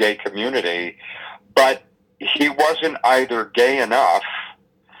 the gay community, but he wasn't either gay enough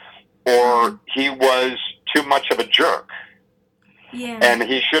or he was too much of a jerk. Yeah. And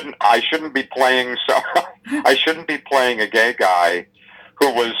I shouldn't be playing a gay guy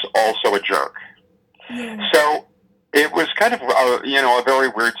who was also a jerk. Yeah. So it was kind of a very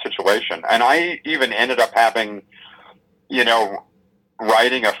weird situation, and I even ended up having,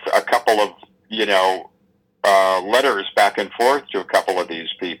 writing a couple of letters back and forth to a couple of these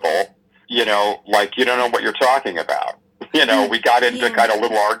people, like you don't know what you're talking about. We got into kind of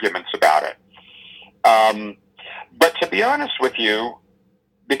little arguments about it. But to be honest with you,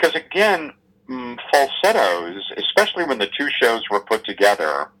 because again, falsettos, especially when the two shows were put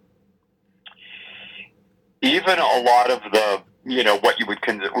together, even a lot of the, what you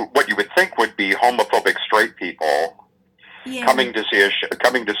would think would be homophobic straight people coming to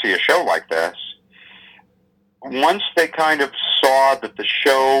see a show like this, once they kind of saw that the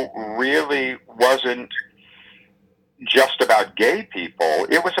show really wasn't just about gay people,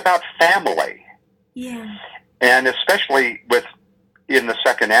 it was about family. Yeah. And especially in the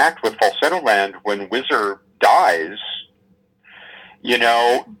second act with Falsetto Land, when Whizzer dies,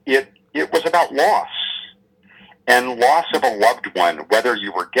 it was about loss. And loss of a loved one, whether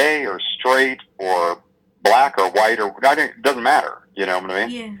you were gay or straight or black or white or it doesn't matter. You know what I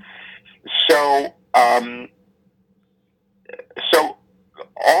mean? Yeah. So, so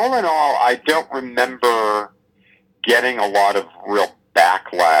all in all, I don't remember getting a lot of real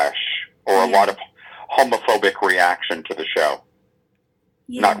backlash or a lot of homophobic reaction to the show.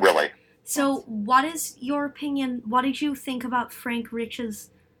 Yeah. Not really. So, what is your opinion? What did you think about Frank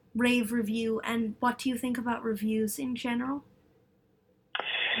Rich's rave review, and what do you think about reviews in general?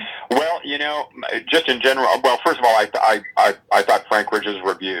 Well, just in general. Well, first of all, I thought Frank Rich's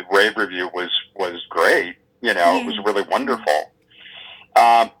rave review was great. It was really wonderful.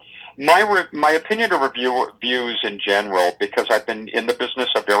 My opinion of reviews in general, because I've been in the business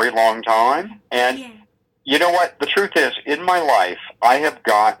a very long time, and you know what? The truth is, in my life, I have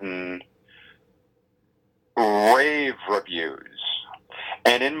gotten rave reviews.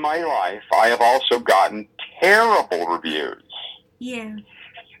 And in my life, I have also gotten terrible reviews. Yeah.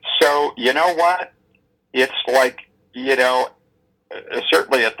 So, you know what? It's like,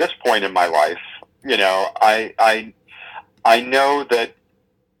 certainly at this point in my life, I know that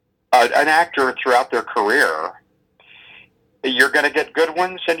an actor throughout their career, you're going to get good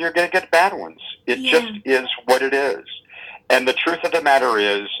ones and you're going to get bad ones. It just is what it is. And the truth of the matter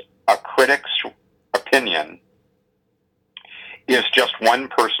is, a critic's opinion is just one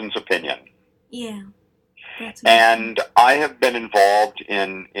person's opinion. Yeah. And I have been involved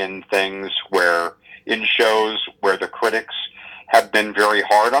in things in shows where the critics have been very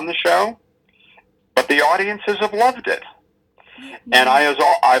hard on the show, but the audiences have loved it. Yeah. And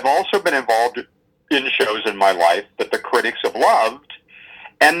I've also been involved in shows in my life that the critics have loved,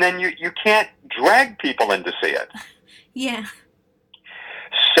 and then you can't drag people in to see it. Yeah.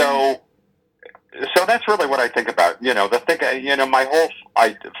 So that's really what I think about. My whole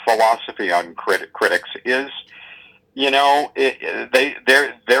philosophy on critics is, they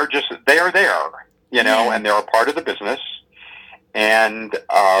are there, and they're a part of the business, and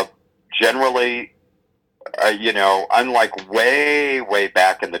generally, unlike way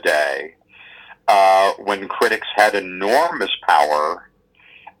back in the day, when critics had enormous power,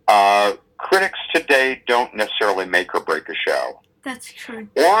 critics today don't necessarily make or break a show. That's true.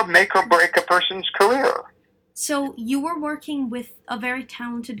 Or make or break a person's career. So you were working with a very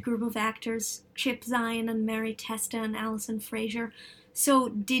talented group of actors, Chip Zien and Mary Testa and Allison Fraser. So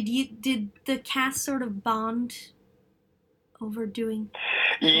did the cast sort of bond over doing?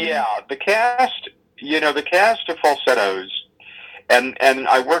 Yeah, the cast of Falsettos, and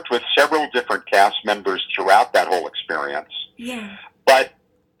I worked with several different cast members throughout that whole experience. Yeah. But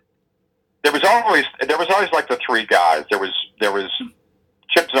there was always like the three guys. There was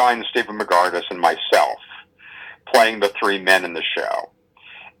Chip Zien, Stephen McGardis, and myself playing the three men in the show.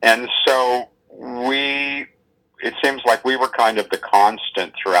 And so it seems like we were kind of the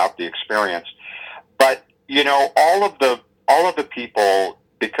constant throughout the experience. But, all of the people,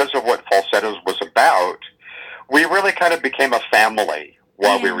 because of what Falsettos was about, we really kind of became a family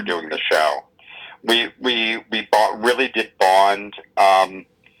while we were doing the show. We really did bond.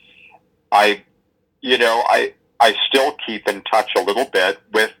 I still keep in touch a little bit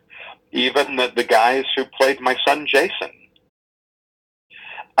with even the guys who played my son Jason.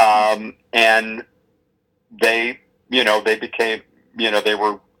 And they became, they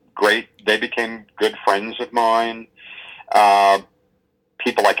were great. They became good friends of mine.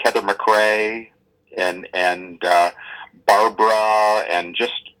 People like Heather McRae and Barbara and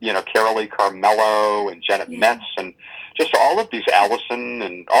just, Carolee Carmelo and Janet Metz and just all of these, Allison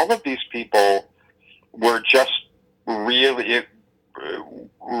and all of these people were just really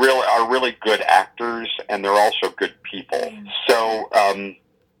good actors, and they're also good people. So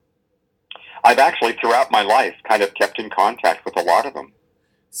I've actually throughout my life kind of kept in contact with a lot of them.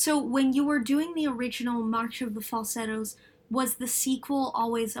 So when you were doing the original March of the Falsettos, was the sequel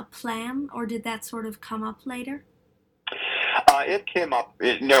always a plan, or did that sort of come up later? It came up.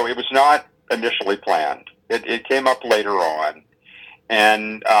 No, it was not initially planned. It came up later on,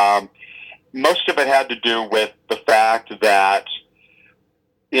 and most of it had to do with the fact that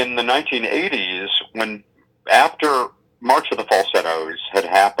in the 1980s, when after March of the Falsettos had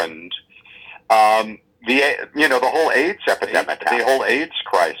happened, the whole AIDS epidemic, the whole AIDS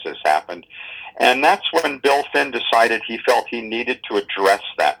crisis happened, and that's when Bill Finn decided he felt he needed to address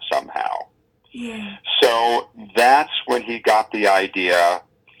that somehow. Yeah. So that's when he got the idea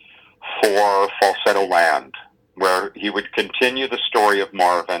for Falsetto Land, where he would continue the story of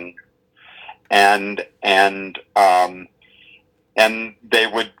Marvin, and they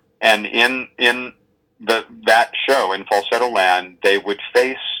would, and in that show in Falsetto Land, they would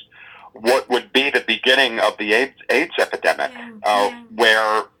face what would be the beginning of the AIDS epidemic,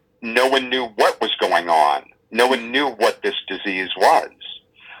 where no one knew what was going on. No one knew what this disease was.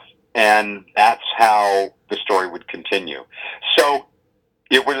 And that's how the story would continue. So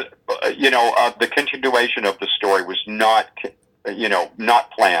it was, the continuation of the story was not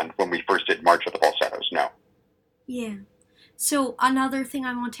planned when we first did March of the Falsettos, no. Yeah. So another thing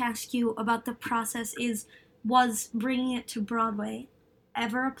I want to ask you about the process was bringing it to Broadway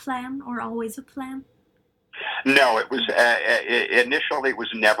ever a plan or always a plan? No, it was, initially it was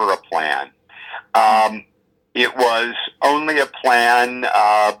never a plan. It was only a plan,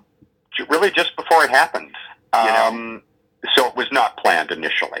 really just before it happened. So it was not planned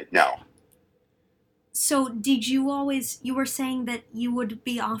initially, no. So did you were saying that you would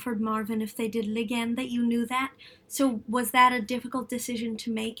be offered Marvin if they did it again, that you knew that? So was that a difficult decision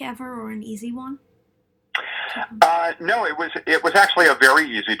to make ever, or an easy one? No, it was actually a very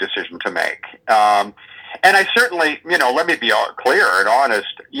easy decision to make. And I certainly, let me be clear and honest,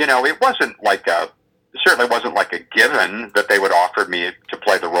 it certainly wasn't like a given that they would offer me to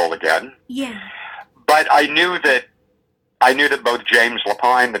play the role again. Yeah. But I knew that both James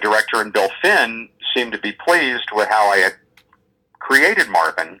Lapine, the director, and Bill Finn seemed to be pleased with how I had created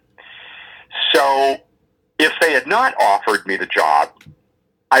Marvin. So if they had not offered me the job,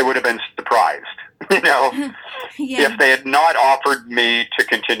 I would have been surprised. Yeah. If they had not offered me to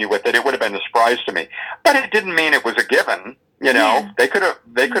continue with it, it would have been a surprise to me. But it didn't mean it was a given. Yeah. They could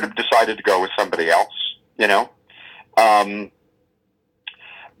have decided to go with somebody else.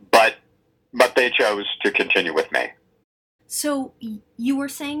 But they chose to continue with me. So you were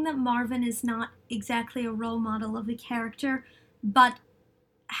saying that Marvin is not exactly a role model of a character, but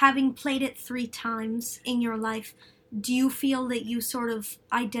having played it 3 times in your life, do you feel that you sort of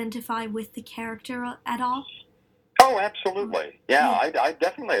identify with the character at all? Oh, absolutely. Yeah. I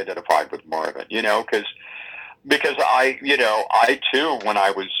definitely identified with Marvin, because I too, when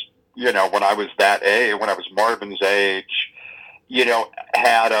I was that age, when I was Marvin's age,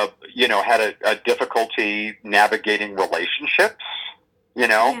 had a difficulty navigating relationships,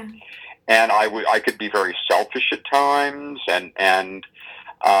 Yeah. and I could be very selfish at times, and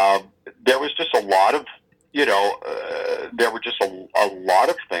there was just a lot of, there were just a lot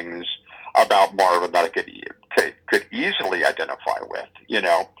of things about Marvin that I could easily identify with,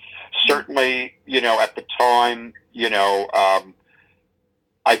 Certainly, at the time,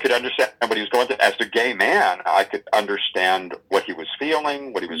 I could understand what he was going through. As a gay man, I could understand what he was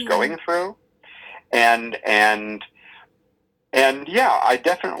feeling, what he was going through, and yeah, I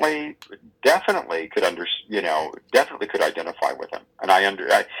definitely could definitely could identify with him, and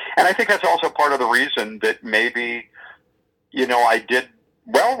I think that's also part of the reason that maybe, I did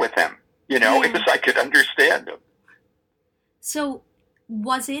well with him, because I could understand him. So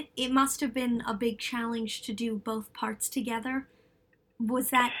it must have been a big challenge to do both parts together. Was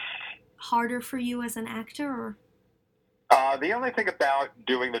that harder for you as an actor, or? The only thing about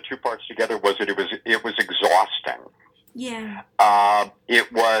doing the 2 parts together was that it was exhausting. Yeah.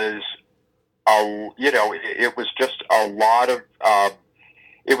 It was it was just a lot of,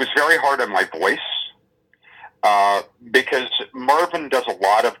 it was very hard on my voice, because Marvin does a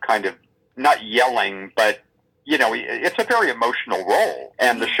lot of kind of, not yelling, but, it's a very emotional role,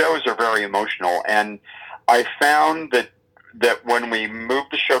 and the shows are very emotional, and I found that when we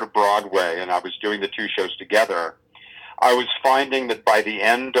moved the show to Broadway and I was doing the 2 shows together, I was finding that by the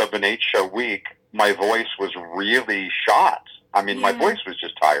end of an 8-show week, my voice was really shot. I mean, my voice was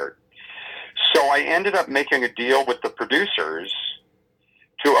just tired. So I ended up making a deal with the producers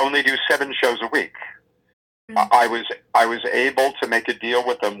to only do 7 shows a week. I was able to make a deal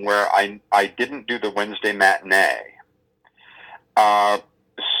with them where I didn't do the Wednesday matinee,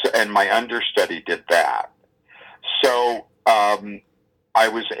 and my understudy did that. So I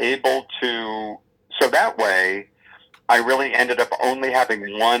was able to. So that way, I really ended up only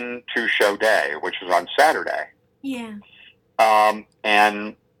having 1 2-show day, which was on Saturday. Yeah.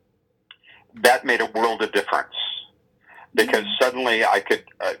 And that made a world of difference because suddenly I could,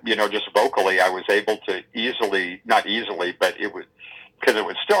 just vocally, I was able to not easily, but because it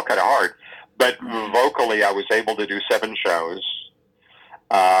was still kind of hard, but vocally I was able to do 7 shows,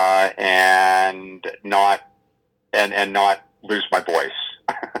 and not lose my voice,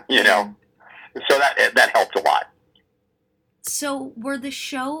 so that helped a lot. So were the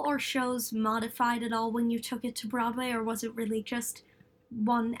show or shows modified at all when you took it to Broadway, or was it really just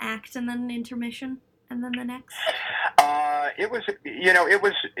one act and then an intermission and then the next? It was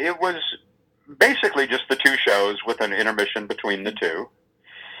basically just the 2 shows with an intermission between the 2.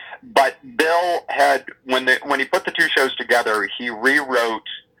 But Bill had, when he put the 2 shows together, he rewrote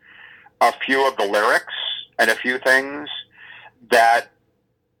a few of the lyrics and a few things that,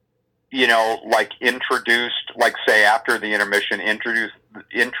 like introduced, like say after the intermission, introduced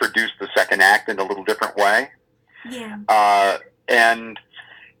the second act in a little different way. Yeah.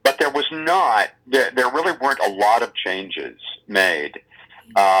 But there was not, there really weren't a lot of changes made,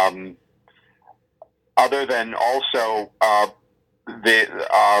 other than also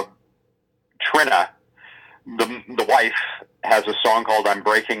Trina, the wife, has a song called "I'm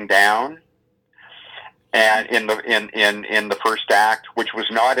Breaking Down," and in the first act, which was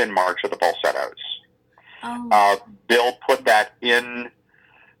not in March of the Falsettos. Bill put that in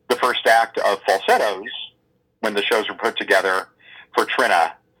the first act of Falsettos when the shows were put together for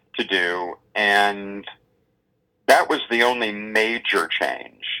Trina to do, and that was the only major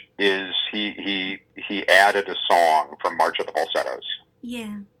change. Is he added a song from March of the Falsettos?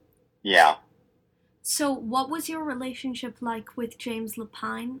 Yeah. Yeah. So, what was your relationship like with James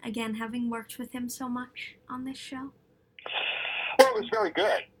Lapine? Again, having worked with him so much on this show. Well, it was very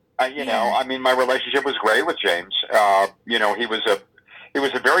good. My relationship was great with James. He was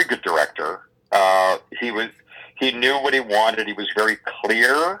a very good director. He knew what he wanted. He was very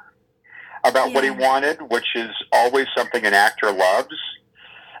clear about what he wanted, which is always something an actor loves.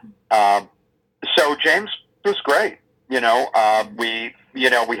 So James was great. We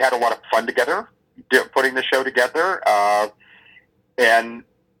had a lot of fun together, putting the show together, and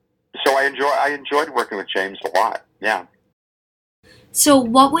so I enjoyed working with James a lot. Yeah. So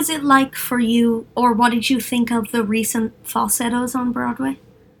what was it like for you, or what did you think of the recent Falsettos on Broadway?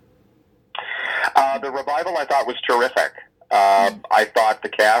 The revival I thought was terrific. I thought the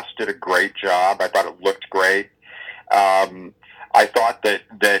cast did a great job. I thought it looked great. I thought that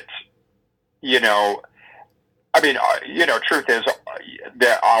truth is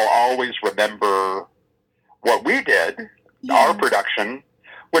that I'll always remember what we did, our production,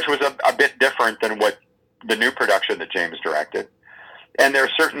 which was a bit different than what the new production that James directed. And there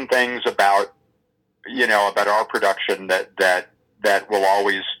are certain things about our production that will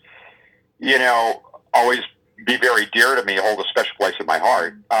always be very dear to me, hold a special place in my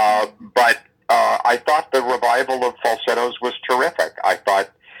heart. But I thought the revival of Falsettos was terrific. I thought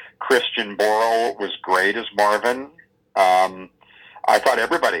Christian Borle was great as Marvin. I thought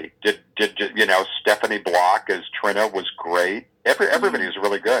everybody did. Stephanie Block as Trina was great. Everybody was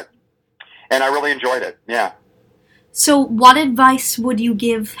really good, and I really enjoyed it. Yeah. So, what advice would you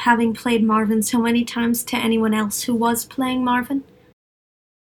give, having played Marvin so many times, to anyone else who was playing Marvin?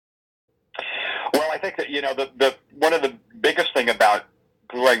 Well, I think that the one of the biggest thing about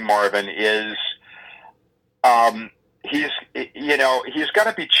playing Marvin is he's got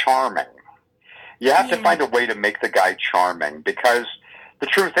to be charming. You have to find a way to make the guy charming, because the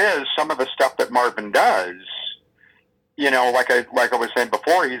truth is, some of the stuff that Marvin does, like I was saying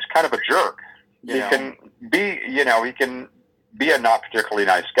before, he's kind of a jerk. He can be a not particularly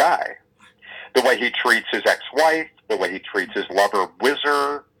nice guy. The way he treats his ex-wife, the way he treats his lover,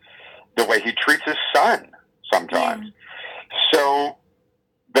 Whizzer, the way he treats his son sometimes. Yeah. So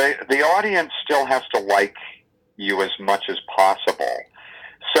the audience still has to like you as much as possible.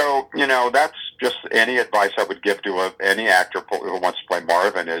 So, that's just any advice I would give to any actor who wants to play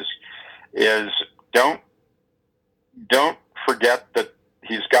Marvin is don't forget that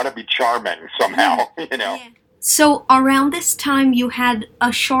he's got to be charming somehow, Yeah. So around this time, you had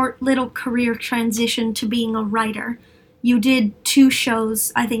a short little career transition to being a writer. You did 2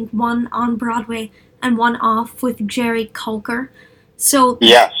 shows, I think one on Broadway and one off with Jerry Colker. So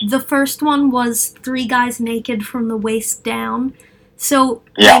yes. The first one was 3 Guys Naked from the Waist Down. So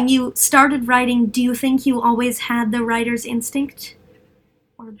when you started writing, do you think you always had the writer's instinct?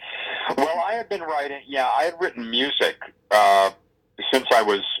 Well, I had been writing. Yeah, I had written music since I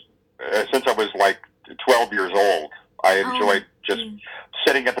was like 12 years old. I enjoyed just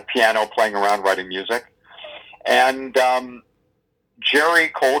sitting at the piano, playing around, writing music. And Jerry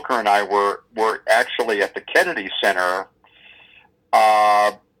Colker and I were actually at the Kennedy Center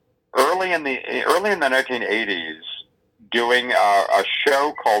uh, early in the 1980s, doing a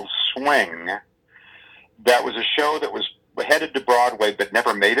show called Swing. That was a show that was headed to Broadway but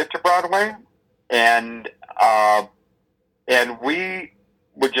never made it to Broadway, and uh, we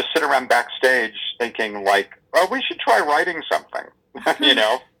would just sit around backstage thinking like, oh, we should try writing something, you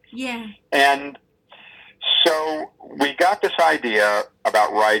know. Yeah. And so we got this idea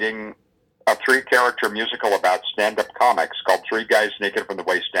about writing a 3-character musical about stand-up comics called Three Guys Naked from the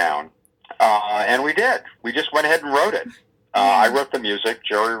Waist Down. And we did. We just went ahead and wrote it. I wrote the music.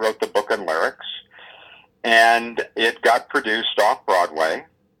 Jerry wrote the book and lyrics. And it got produced off-Broadway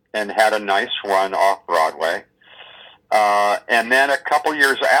and had a nice run off-Broadway. And then a couple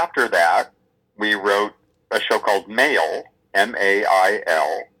years after that, we wrote a show called Mail,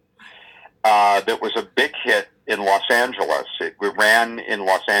 M-A-I-L, that was a big hit in Los Angeles. We ran in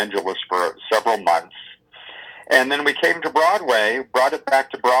Los Angeles for several months. And then we came to Broadway, brought it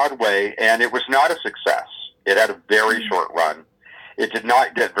back to Broadway, and it was not a success. It had a very short run. It did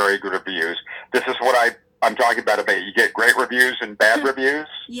not get very good reviews. This is what I'm talking about you get great reviews and bad reviews.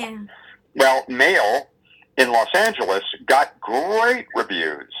 Yeah. Well, Mail in Los Angeles got great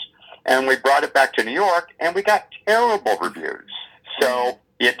reviews. And we brought it back to New York, and we got terrible reviews. So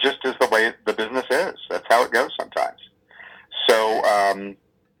it just is the way the business is. That's how it goes sometimes. So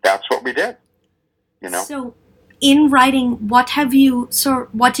that's what we did, you know. So in writing, what did you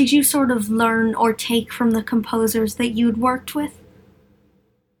sort of learn or take from the composers that you'd worked with?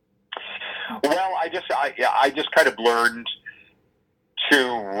 Well, I just kind of learned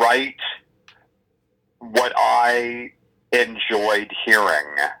to write what I enjoyed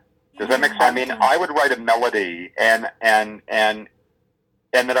hearing. Does that make sense? I mean, I would write a melody and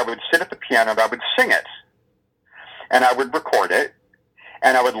then I would sit at the piano and I would sing it. And I would record it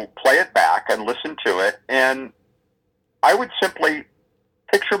and I would play it back and listen to it, and I would simply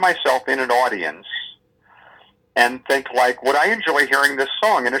picture myself in an audience and think like, would I enjoy hearing this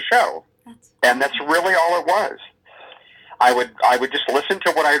song in a show? And that's really all it was. I would just listen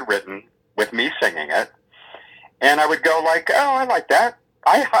to what I had written with me singing it, and I would go like, oh, I like that.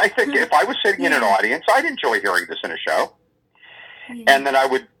 I think if I was sitting in an audience, I'd enjoy hearing this in a show. And then I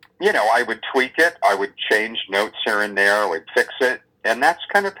would tweak it. I would change notes here and there. I would fix it. And that's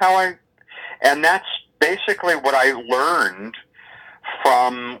kind of and that's basically what I learned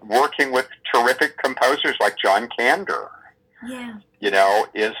from working with terrific composers like John Kander. Yeah. You know,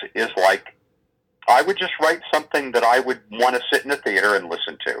 is like, I would just write something that I would want to sit in a theater and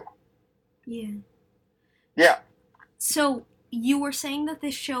listen to. Yeah. Yeah. So you were saying that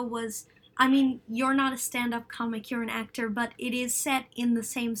this show was, I mean, you're not a stand-up comic, you're an actor, but it is set in the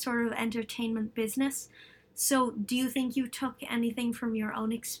same sort of entertainment business. So do you think you took anything from your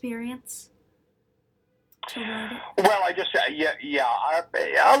own experience to write it? Well, I just,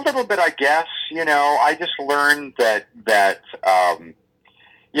 a little bit, I guess. You know, I just learned that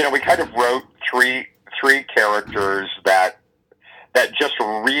you know, we kind of wrote three characters that just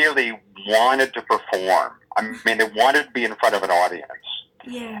really wanted to perform. I mean, they wanted to be in front of an audience.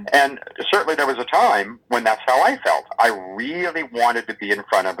 Yeah. And certainly there was a time when that's how I felt. I really wanted to be in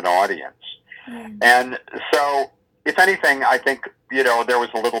front of an audience. Yeah. And so, if anything, I think, you know, there was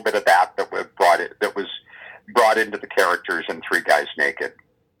a little bit of that was brought into the characters in Three Guys Naked.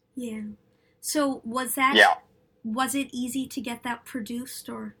 Yeah. So was it easy to get that produced,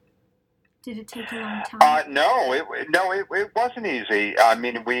 or did it take a long time? No, it wasn't easy. I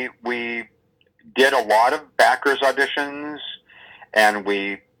mean, we did a lot of backers auditions, and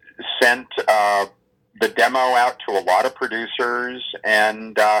we sent the demo out to a lot of producers,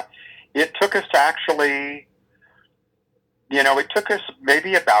 and it took us actually, you know, it took us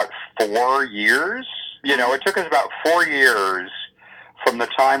maybe about 4 years. You know, it took us about 4 years from the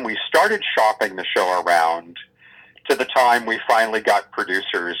time we started shopping the show around to the time we finally got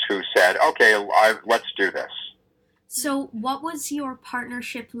producers who said, okay, let's do this. So what was your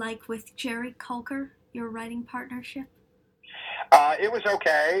partnership like with Jerry Colker, your writing partnership? It was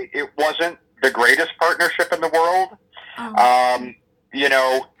okay. It wasn't the greatest partnership in the world. Oh. You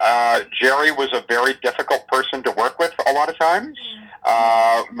know, Jerry was a very difficult person to work with a lot of times.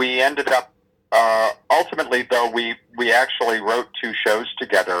 We ended up, ultimately, though, we actually wrote 2 shows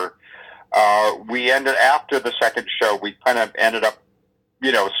together. After the second show, we kind of ended up,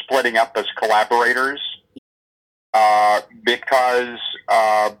 you know, splitting up as collaborators. Because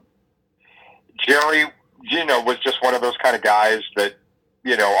Jerry, you know, was just one of those kind of guys that,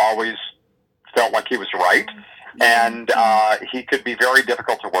 you know, always felt like he was right. And he could be very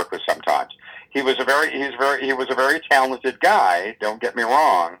difficult to work with sometimes. He was a very talented guy, don't get me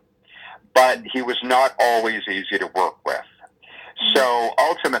wrong, but he was not always easy to work with. So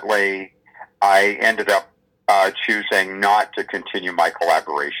ultimately, I ended up choosing not to continue my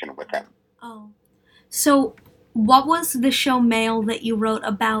collaboration with him. Oh. So, what was the show Mail that you wrote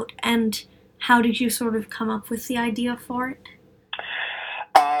about, and how did you sort of come up with the idea for it?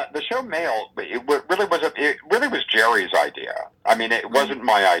 The show Mail, it really was Jerry's idea. I mean, it wasn't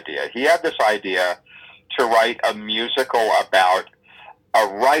my idea. He had this idea to write a musical about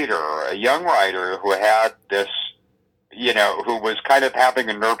a young writer who had this, who was kind of having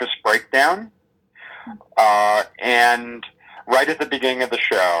a nervous breakdown, and right at the beginning of the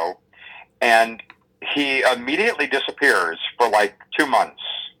show, and he immediately disappears for like 2 months.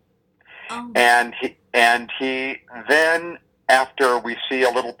 Oh. And he then, after we see a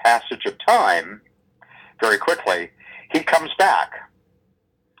little passage of time, very quickly, he comes back.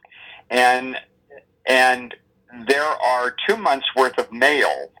 And there are 2 months worth of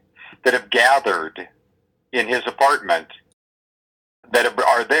mail that have gathered in his apartment that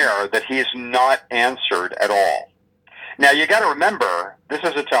are there that he's not answered at all. Now, you got to remember, this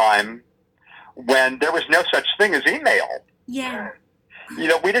is a time when there was no such thing as email. Yeah.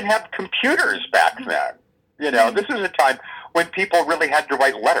 We didn't have computers back then. This is a time when people really had to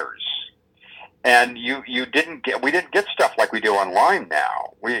write letters, and we didn't get stuff like we do online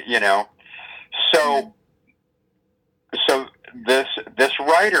now. So this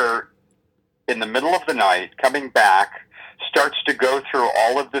writer, in the middle of the night, coming back, starts to go through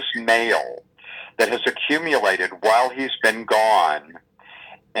all of this mail that has accumulated while he's been gone,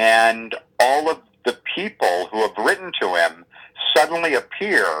 and all of the people who have written to him suddenly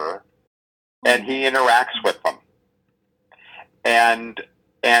appear, and he interacts with them, and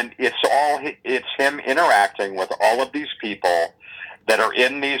it's him interacting with all of these people that are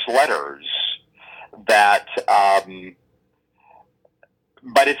in these letters. That,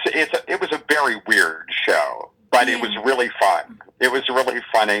 but it was a very weird show, but it was really fun. It was really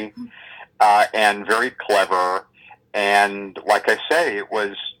funny, and very clever, and like I say, it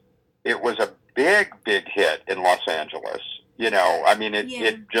was a big hit in Los Angeles.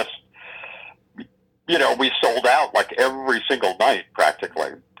 It just, we sold out like every single night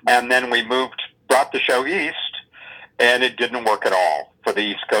practically. And then we brought the show east, and it didn't work at all for the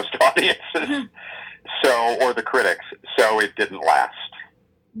East Coast audiences, or the critics. So it didn't last.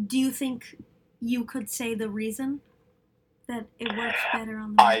 Do you think you could say the reason that it works better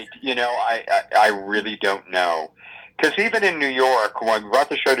on the I really don't know. Because even in New York, when we brought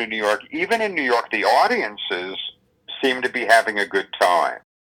the show to New York, even in New York, the audiences seemed to be having a good time.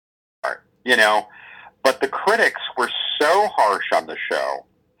 But the critics were so harsh on the show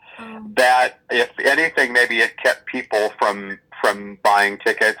that, if anything, maybe it kept people from buying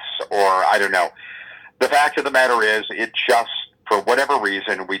tickets, or I don't know. The fact of the matter is, it just, for whatever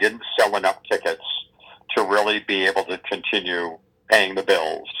reason, we didn't sell enough tickets to really be able to continue paying the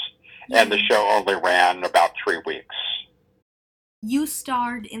bills. And the show only ran about 3 weeks. You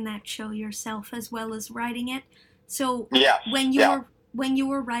starred in that show yourself as well as writing it. So yes, when you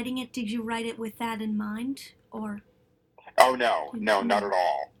were writing it, did you write it with that in mind, or? Oh no, not at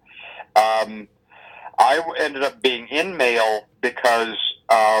all. I ended up being in Mail because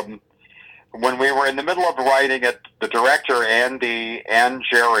when we were in the middle of writing it, the director, Andy, and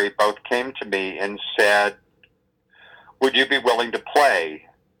Jerry both came to me and said, "Would you be willing to play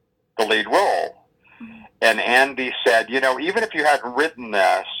the lead role?" And Andy said, "Even if you hadn't written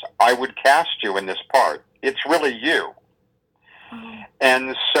this, I would cast you in this part. It's really you."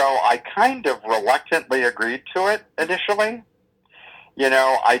 And so I kind of reluctantly agreed to it initially.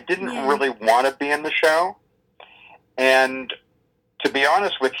 I didn't really want to be in the show. And to be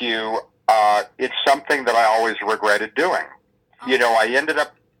honest with you, it's something that I always regretted doing. I ended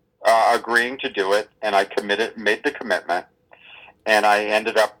up agreeing to do it, and I made the commitment, and I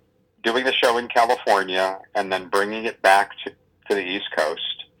ended up doing the show in California and then bringing it back to the East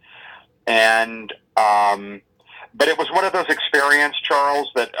Coast. And but it was one of those experiences,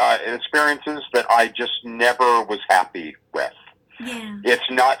 Charles, that I just never was happy with. Yeah. It's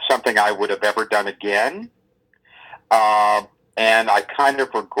not something I would have ever done again, and I kind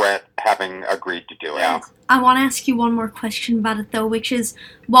of regret having agreed to do it. I want to ask you one more question about it, though, which is,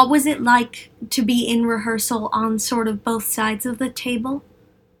 what was it like to be in rehearsal on sort of both sides of the table?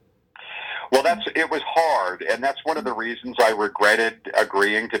 Well, it was hard, and that's one of the reasons I regretted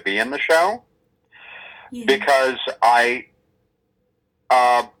agreeing to be in the show, because I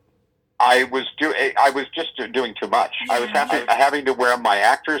was just doing too much. I was having to wear my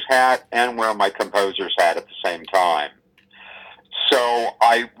actor's hat and wear my composer's hat at the same time. So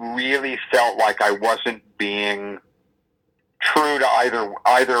I really felt like I wasn't being true to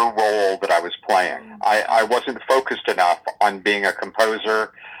either role that I was playing. I wasn't focused enough on being a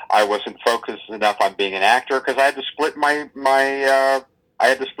composer. I wasn't focused enough on being an actor because I had to split my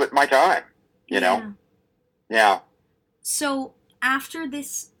time. You know, yeah. So after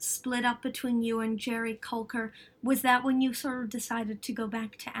this split up between you and Jerry Colker, was that when you sort of decided to go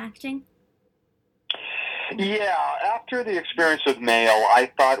back to acting? Yeah, after the experience with Mail,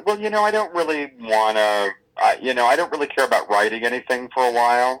 I thought, well, I don't really want to, I don't really care about writing anything for a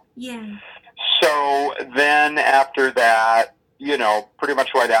while. Yeah. So then after that, pretty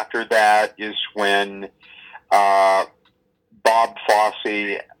much right after that is when Bob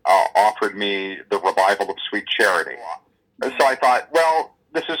Fosse offered me the revival of Sweet Charity. So I thought, well,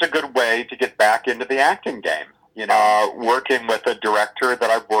 this is a good way to get back into the acting game. Working with a director that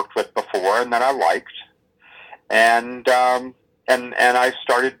I've worked with before and that I liked. And I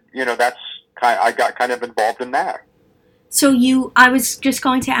started, I got kind of involved in that. So I was just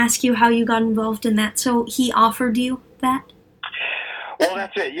going to ask you how you got involved in that. So he offered you that? Well,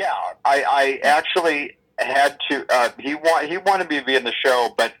 that's it. Yeah, I actually had to. He wanted me to be in the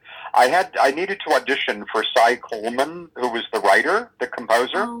show, but I needed to audition for Cy Coleman, who was the writer, the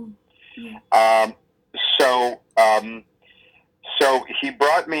composer. Oh, yeah. So he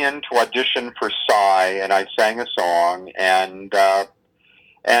brought me in to audition for Cy, and I sang a song, and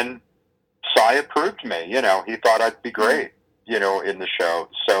Cy approved me. He thought I'd be great, in the show.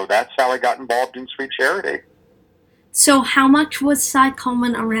 So that's how I got involved in Sweet Charity. So how much was Cy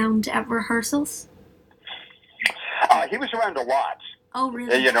Coleman around at rehearsals? He was around a lot. Oh,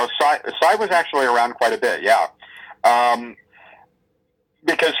 really? Cy was actually around quite a bit, yeah.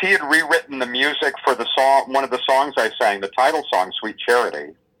 Because he had rewritten the music for the song, one of the songs I sang, the title song, Sweet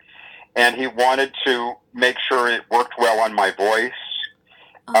Charity. And he wanted to make sure it worked well on my voice.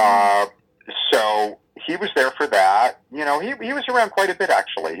 So he was there for that. He was around quite a bit,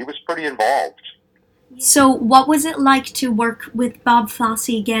 actually. He was pretty involved. So what was it like to work with Bob Fosse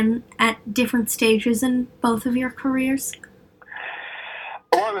again at different stages in both of your careers?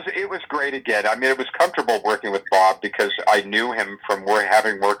 Well, it was great again. I mean, it was comfortable working with Bob because I knew him from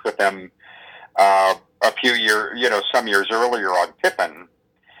having worked with him a few years, some years earlier on Pippin.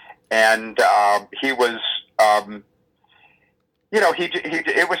 And he was,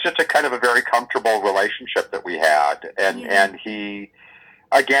 it was just a kind of a very comfortable relationship that we had. And he,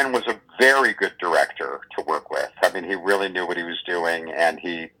 again, was a very good director to work with. I mean, he really knew what he was doing, and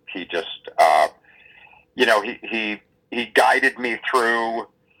he just, he guided me through,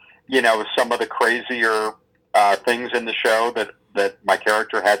 some of the crazier things in the show that my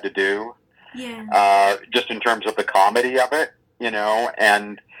character had to do. Yeah. Just in terms of the comedy of it,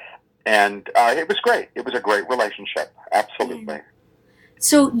 and it was great. It was a great relationship. Absolutely. Yeah.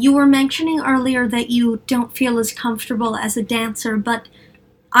 So you were mentioning earlier that you don't feel as comfortable as a dancer, but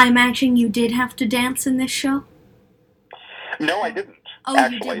I imagine you did have to dance in this show? No, I didn't. Oh,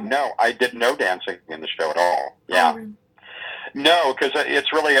 actually, you didn't? No, I did no dancing in the show at all. Yeah. Oh, really? No, because it's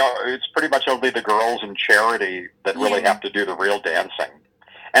pretty much only the girls in Charity that really have to do the real dancing,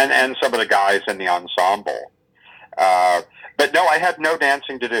 and some of the guys in the ensemble. But no, I had no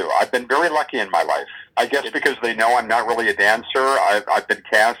dancing to do. I've been very lucky in my life. I guess because they know I'm not really a dancer. I've been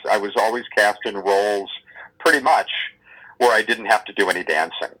cast. I was always cast in roles, pretty much, where I didn't have to do any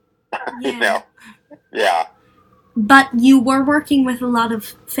dancing. Yeah. Yeah. But you were working with a lot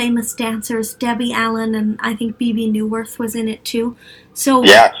of famous dancers. Debbie Allen and I think Bebe Neuwirth was in it too. So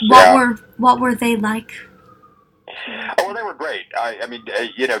yes, what were they like? Oh, well, they were great. I mean,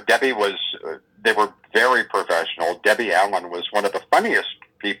 Debbie was. They were very professional. Debbie Allen was one of the funniest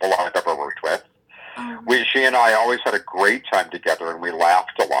people I've ever worked with. She and I always had a great time together, and we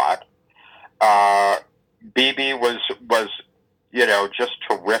laughed a lot. Bebe was just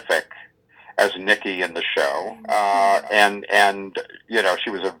terrific as Nikki in the show, and she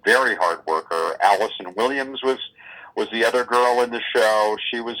was a very hard worker. Allison Williams was the other girl in the show.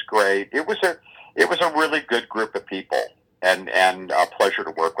 She was great. It was a really good group of people, and a pleasure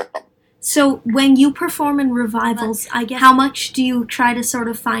to work with them. So when you perform in revivals, I guess, how much do you try to sort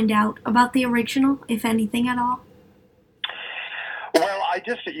of find out about the original, if anything at all? Well, I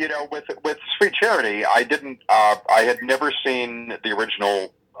just, with Sweet Charity, I didn't, I had never seen the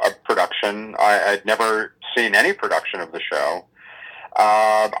original production. I had never seen any production of the show.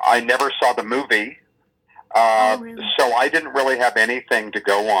 I never saw the movie. Really? So I didn't really have anything to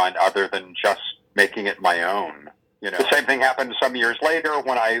go on other than just making it my own. The same thing happened some years later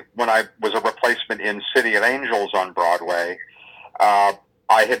when I was a replacement in City of Angels on Broadway. I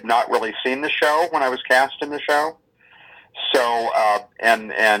had not really seen the show when I was cast in the show. So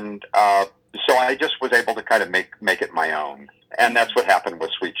so I just was able to kind of make it my own, and that's what happened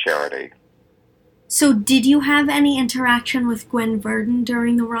with Sweet Charity. So did you have any interaction with Gwen Verdon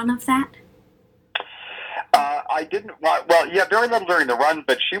during the run of that? I didn't. Well, yeah, very little during the run,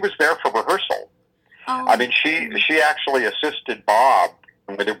 but she was there for rehearsal. Oh. I mean, she actually assisted Bob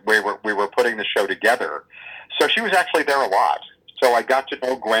when we were putting the show together. So she was actually there a lot. So I got to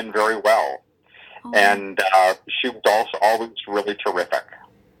know Gwen very well. Oh. And she was also always really terrific.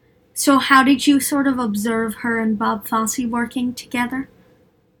 So how did you sort of observe her and Bob Fosse working together?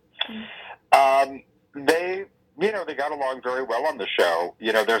 They got along very well on the show.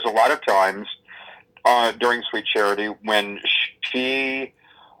 There's a lot of times during Sweet Charity when she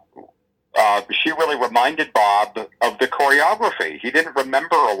really reminded Bob of the choreography. He didn't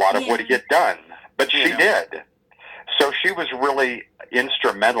remember a lot of what he had done, but she did. So she was really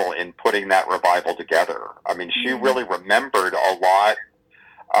instrumental in putting that revival together. I mean, she really remembered a lot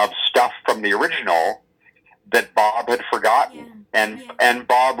of stuff from the original that Bob had forgotten. And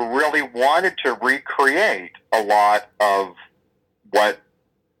Bob really wanted to recreate a lot of what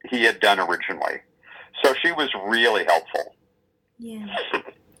he had done originally. So she was really helpful. Yeah.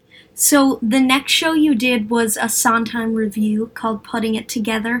 So the next show you did was a Sondheim review called Putting It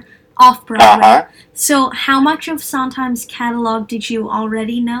Together, off-Broadway. Uh-huh. So how much of Sondheim's catalog did you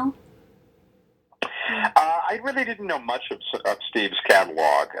already know? I really didn't know much of Steve's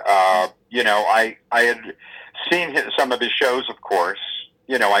catalog. I had seen some of his shows, of course.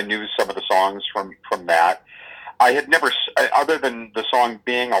 I knew some of the songs from that. I had never, other than the song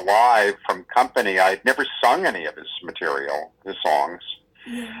Being Alive from Company, I had never sung any of his material, his songs.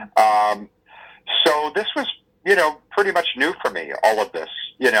 Yeah. So this was, pretty much new for me, all of this.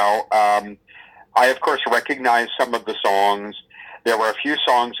 I, of course, recognized some of the songs. There were a few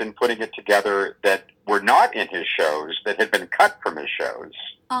songs in Putting It Together that were not in his shows, that had been cut from his shows.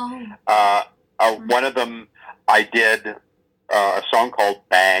 Oh. One of them, I did a song called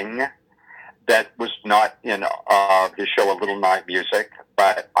Bang that was not in his show A Little Night Music,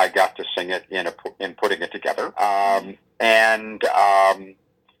 but I got to sing it in Putting It Together. And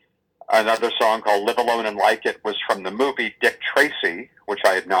another song called Live Alone and Like It was from the movie Dick Tracy, which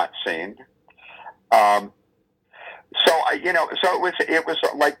I had not seen. So it was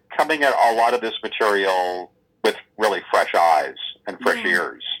like coming at a lot of this material with really fresh eyes and fresh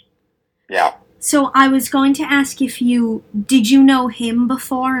ears. Yeah. So I was going to ask did you know him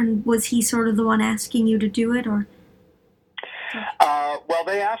before, and was he sort of the one asking you to do it, or? Well,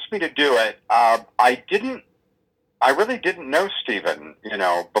 they asked me to do it. I really didn't know Stephen,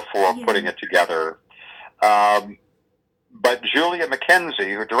 before Putting It Together. But Julia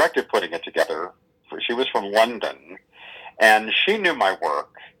McKenzie, who directed Putting It Together, she was from London, and she knew my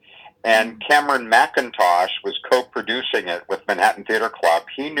work. And Cameron McIntosh was co-producing it with Manhattan Theater Club.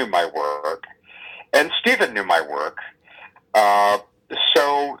 He knew my work. And Stephen knew my work.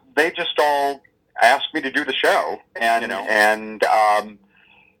 So they just all asked me to do the show. And,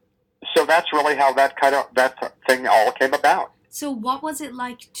 so that's really how that thing all came about. So what was it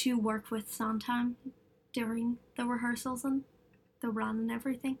like to work with Sondheim during the rehearsals and the run and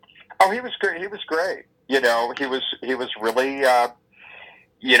everything? Oh, he was great. He was great. He was really,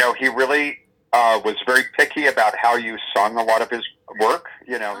 he really was very picky about how you sung a lot of his work,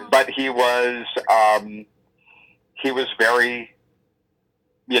 but he was very,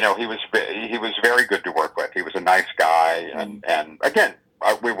 he was very good to work with. He was a nice guy. And again,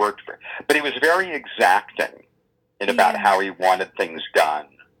 we worked, but he was very exacting about how he wanted things done.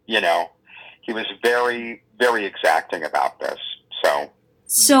 He was very, very exacting about this.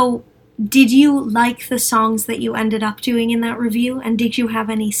 So did you like the songs that you ended up doing in that review, and did you have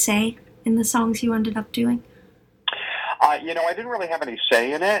any say in the songs you ended up doing? I didn't really have any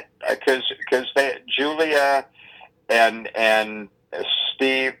say in it because Julia and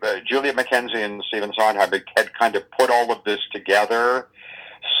Steve, Julia McKenzie and Stephen Sondheim had kind of put all of this together,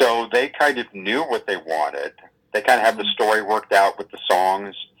 so they kind of knew what they wanted. They kind of had the story worked out with the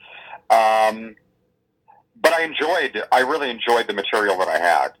songs. But I really enjoyed the material that I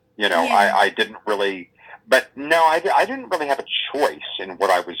had. I didn't really, but no, I didn't really have a choice in what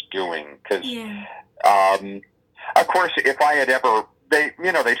I was doing because, of course, if I had ever, they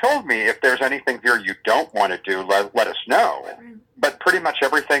told me if there's anything here you don't want to do, let us know. But pretty much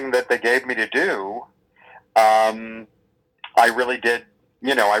everything that they gave me to do, I really did,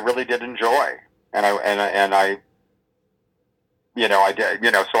 enjoy, and I did,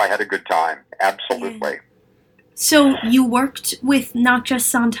 so I had a good time. Absolutely. Yeah. So you worked with not just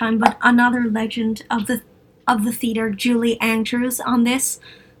Sondheim, but another legend of the theater, Julie Andrews, on this.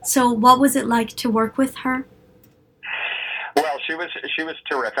 So what was it like to work with her? Well, she was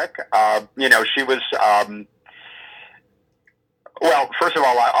terrific. You know, she was. Well, first of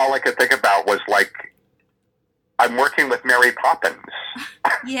all I could think about was like, I'm working with Mary Poppins.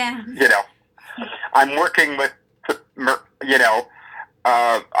 Yeah. You know, I'm working with, you know,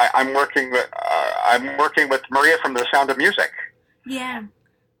 I'm working with Maria from The Sound of Music. Yeah.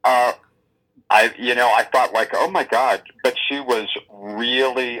 I thought like, oh my God, but she was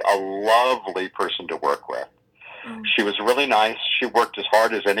really a lovely person to work with. Oh. She was really nice. She worked as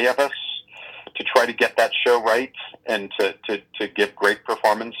hard as any of us to try to get that show right and to give great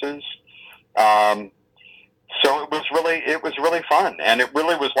performances. So it was really fun, and it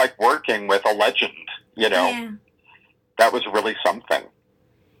really was like working with a legend, you know. Yeah. That was really something.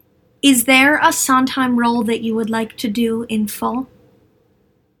 Is there a Sondheim role that you would like to do in full?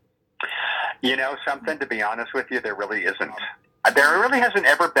 You know something, to be honest with you, there really isn't. There really hasn't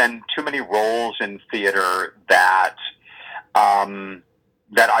ever been too many roles in theater that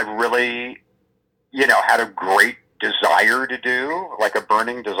I really, you know, had a great desire to do, like a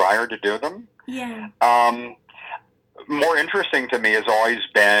burning desire to do them. Yeah. More interesting to me has always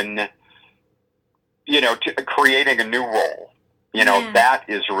been, you know, creating a new role. You know, Yeah. that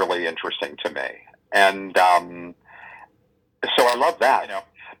is really interesting to me. And so I love that. You know,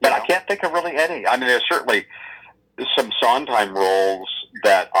 but I can't think of really any. I mean, there's certainly some Sondheim roles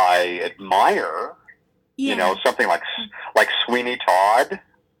that I admire. Yeah. You know, something like Sweeney Todd.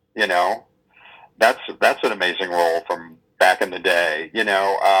 You know, that's an amazing role from back in the day. You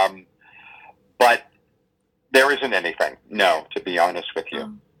know, but there isn't anything. No, to be honest with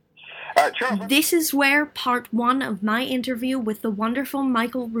you. Charles, this is where part 1 of my interview with the wonderful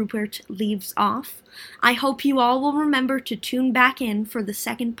Michael Ruppert leaves off. I hope you all will remember to tune back in for the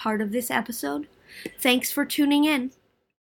second part of this episode. Thanks for tuning in.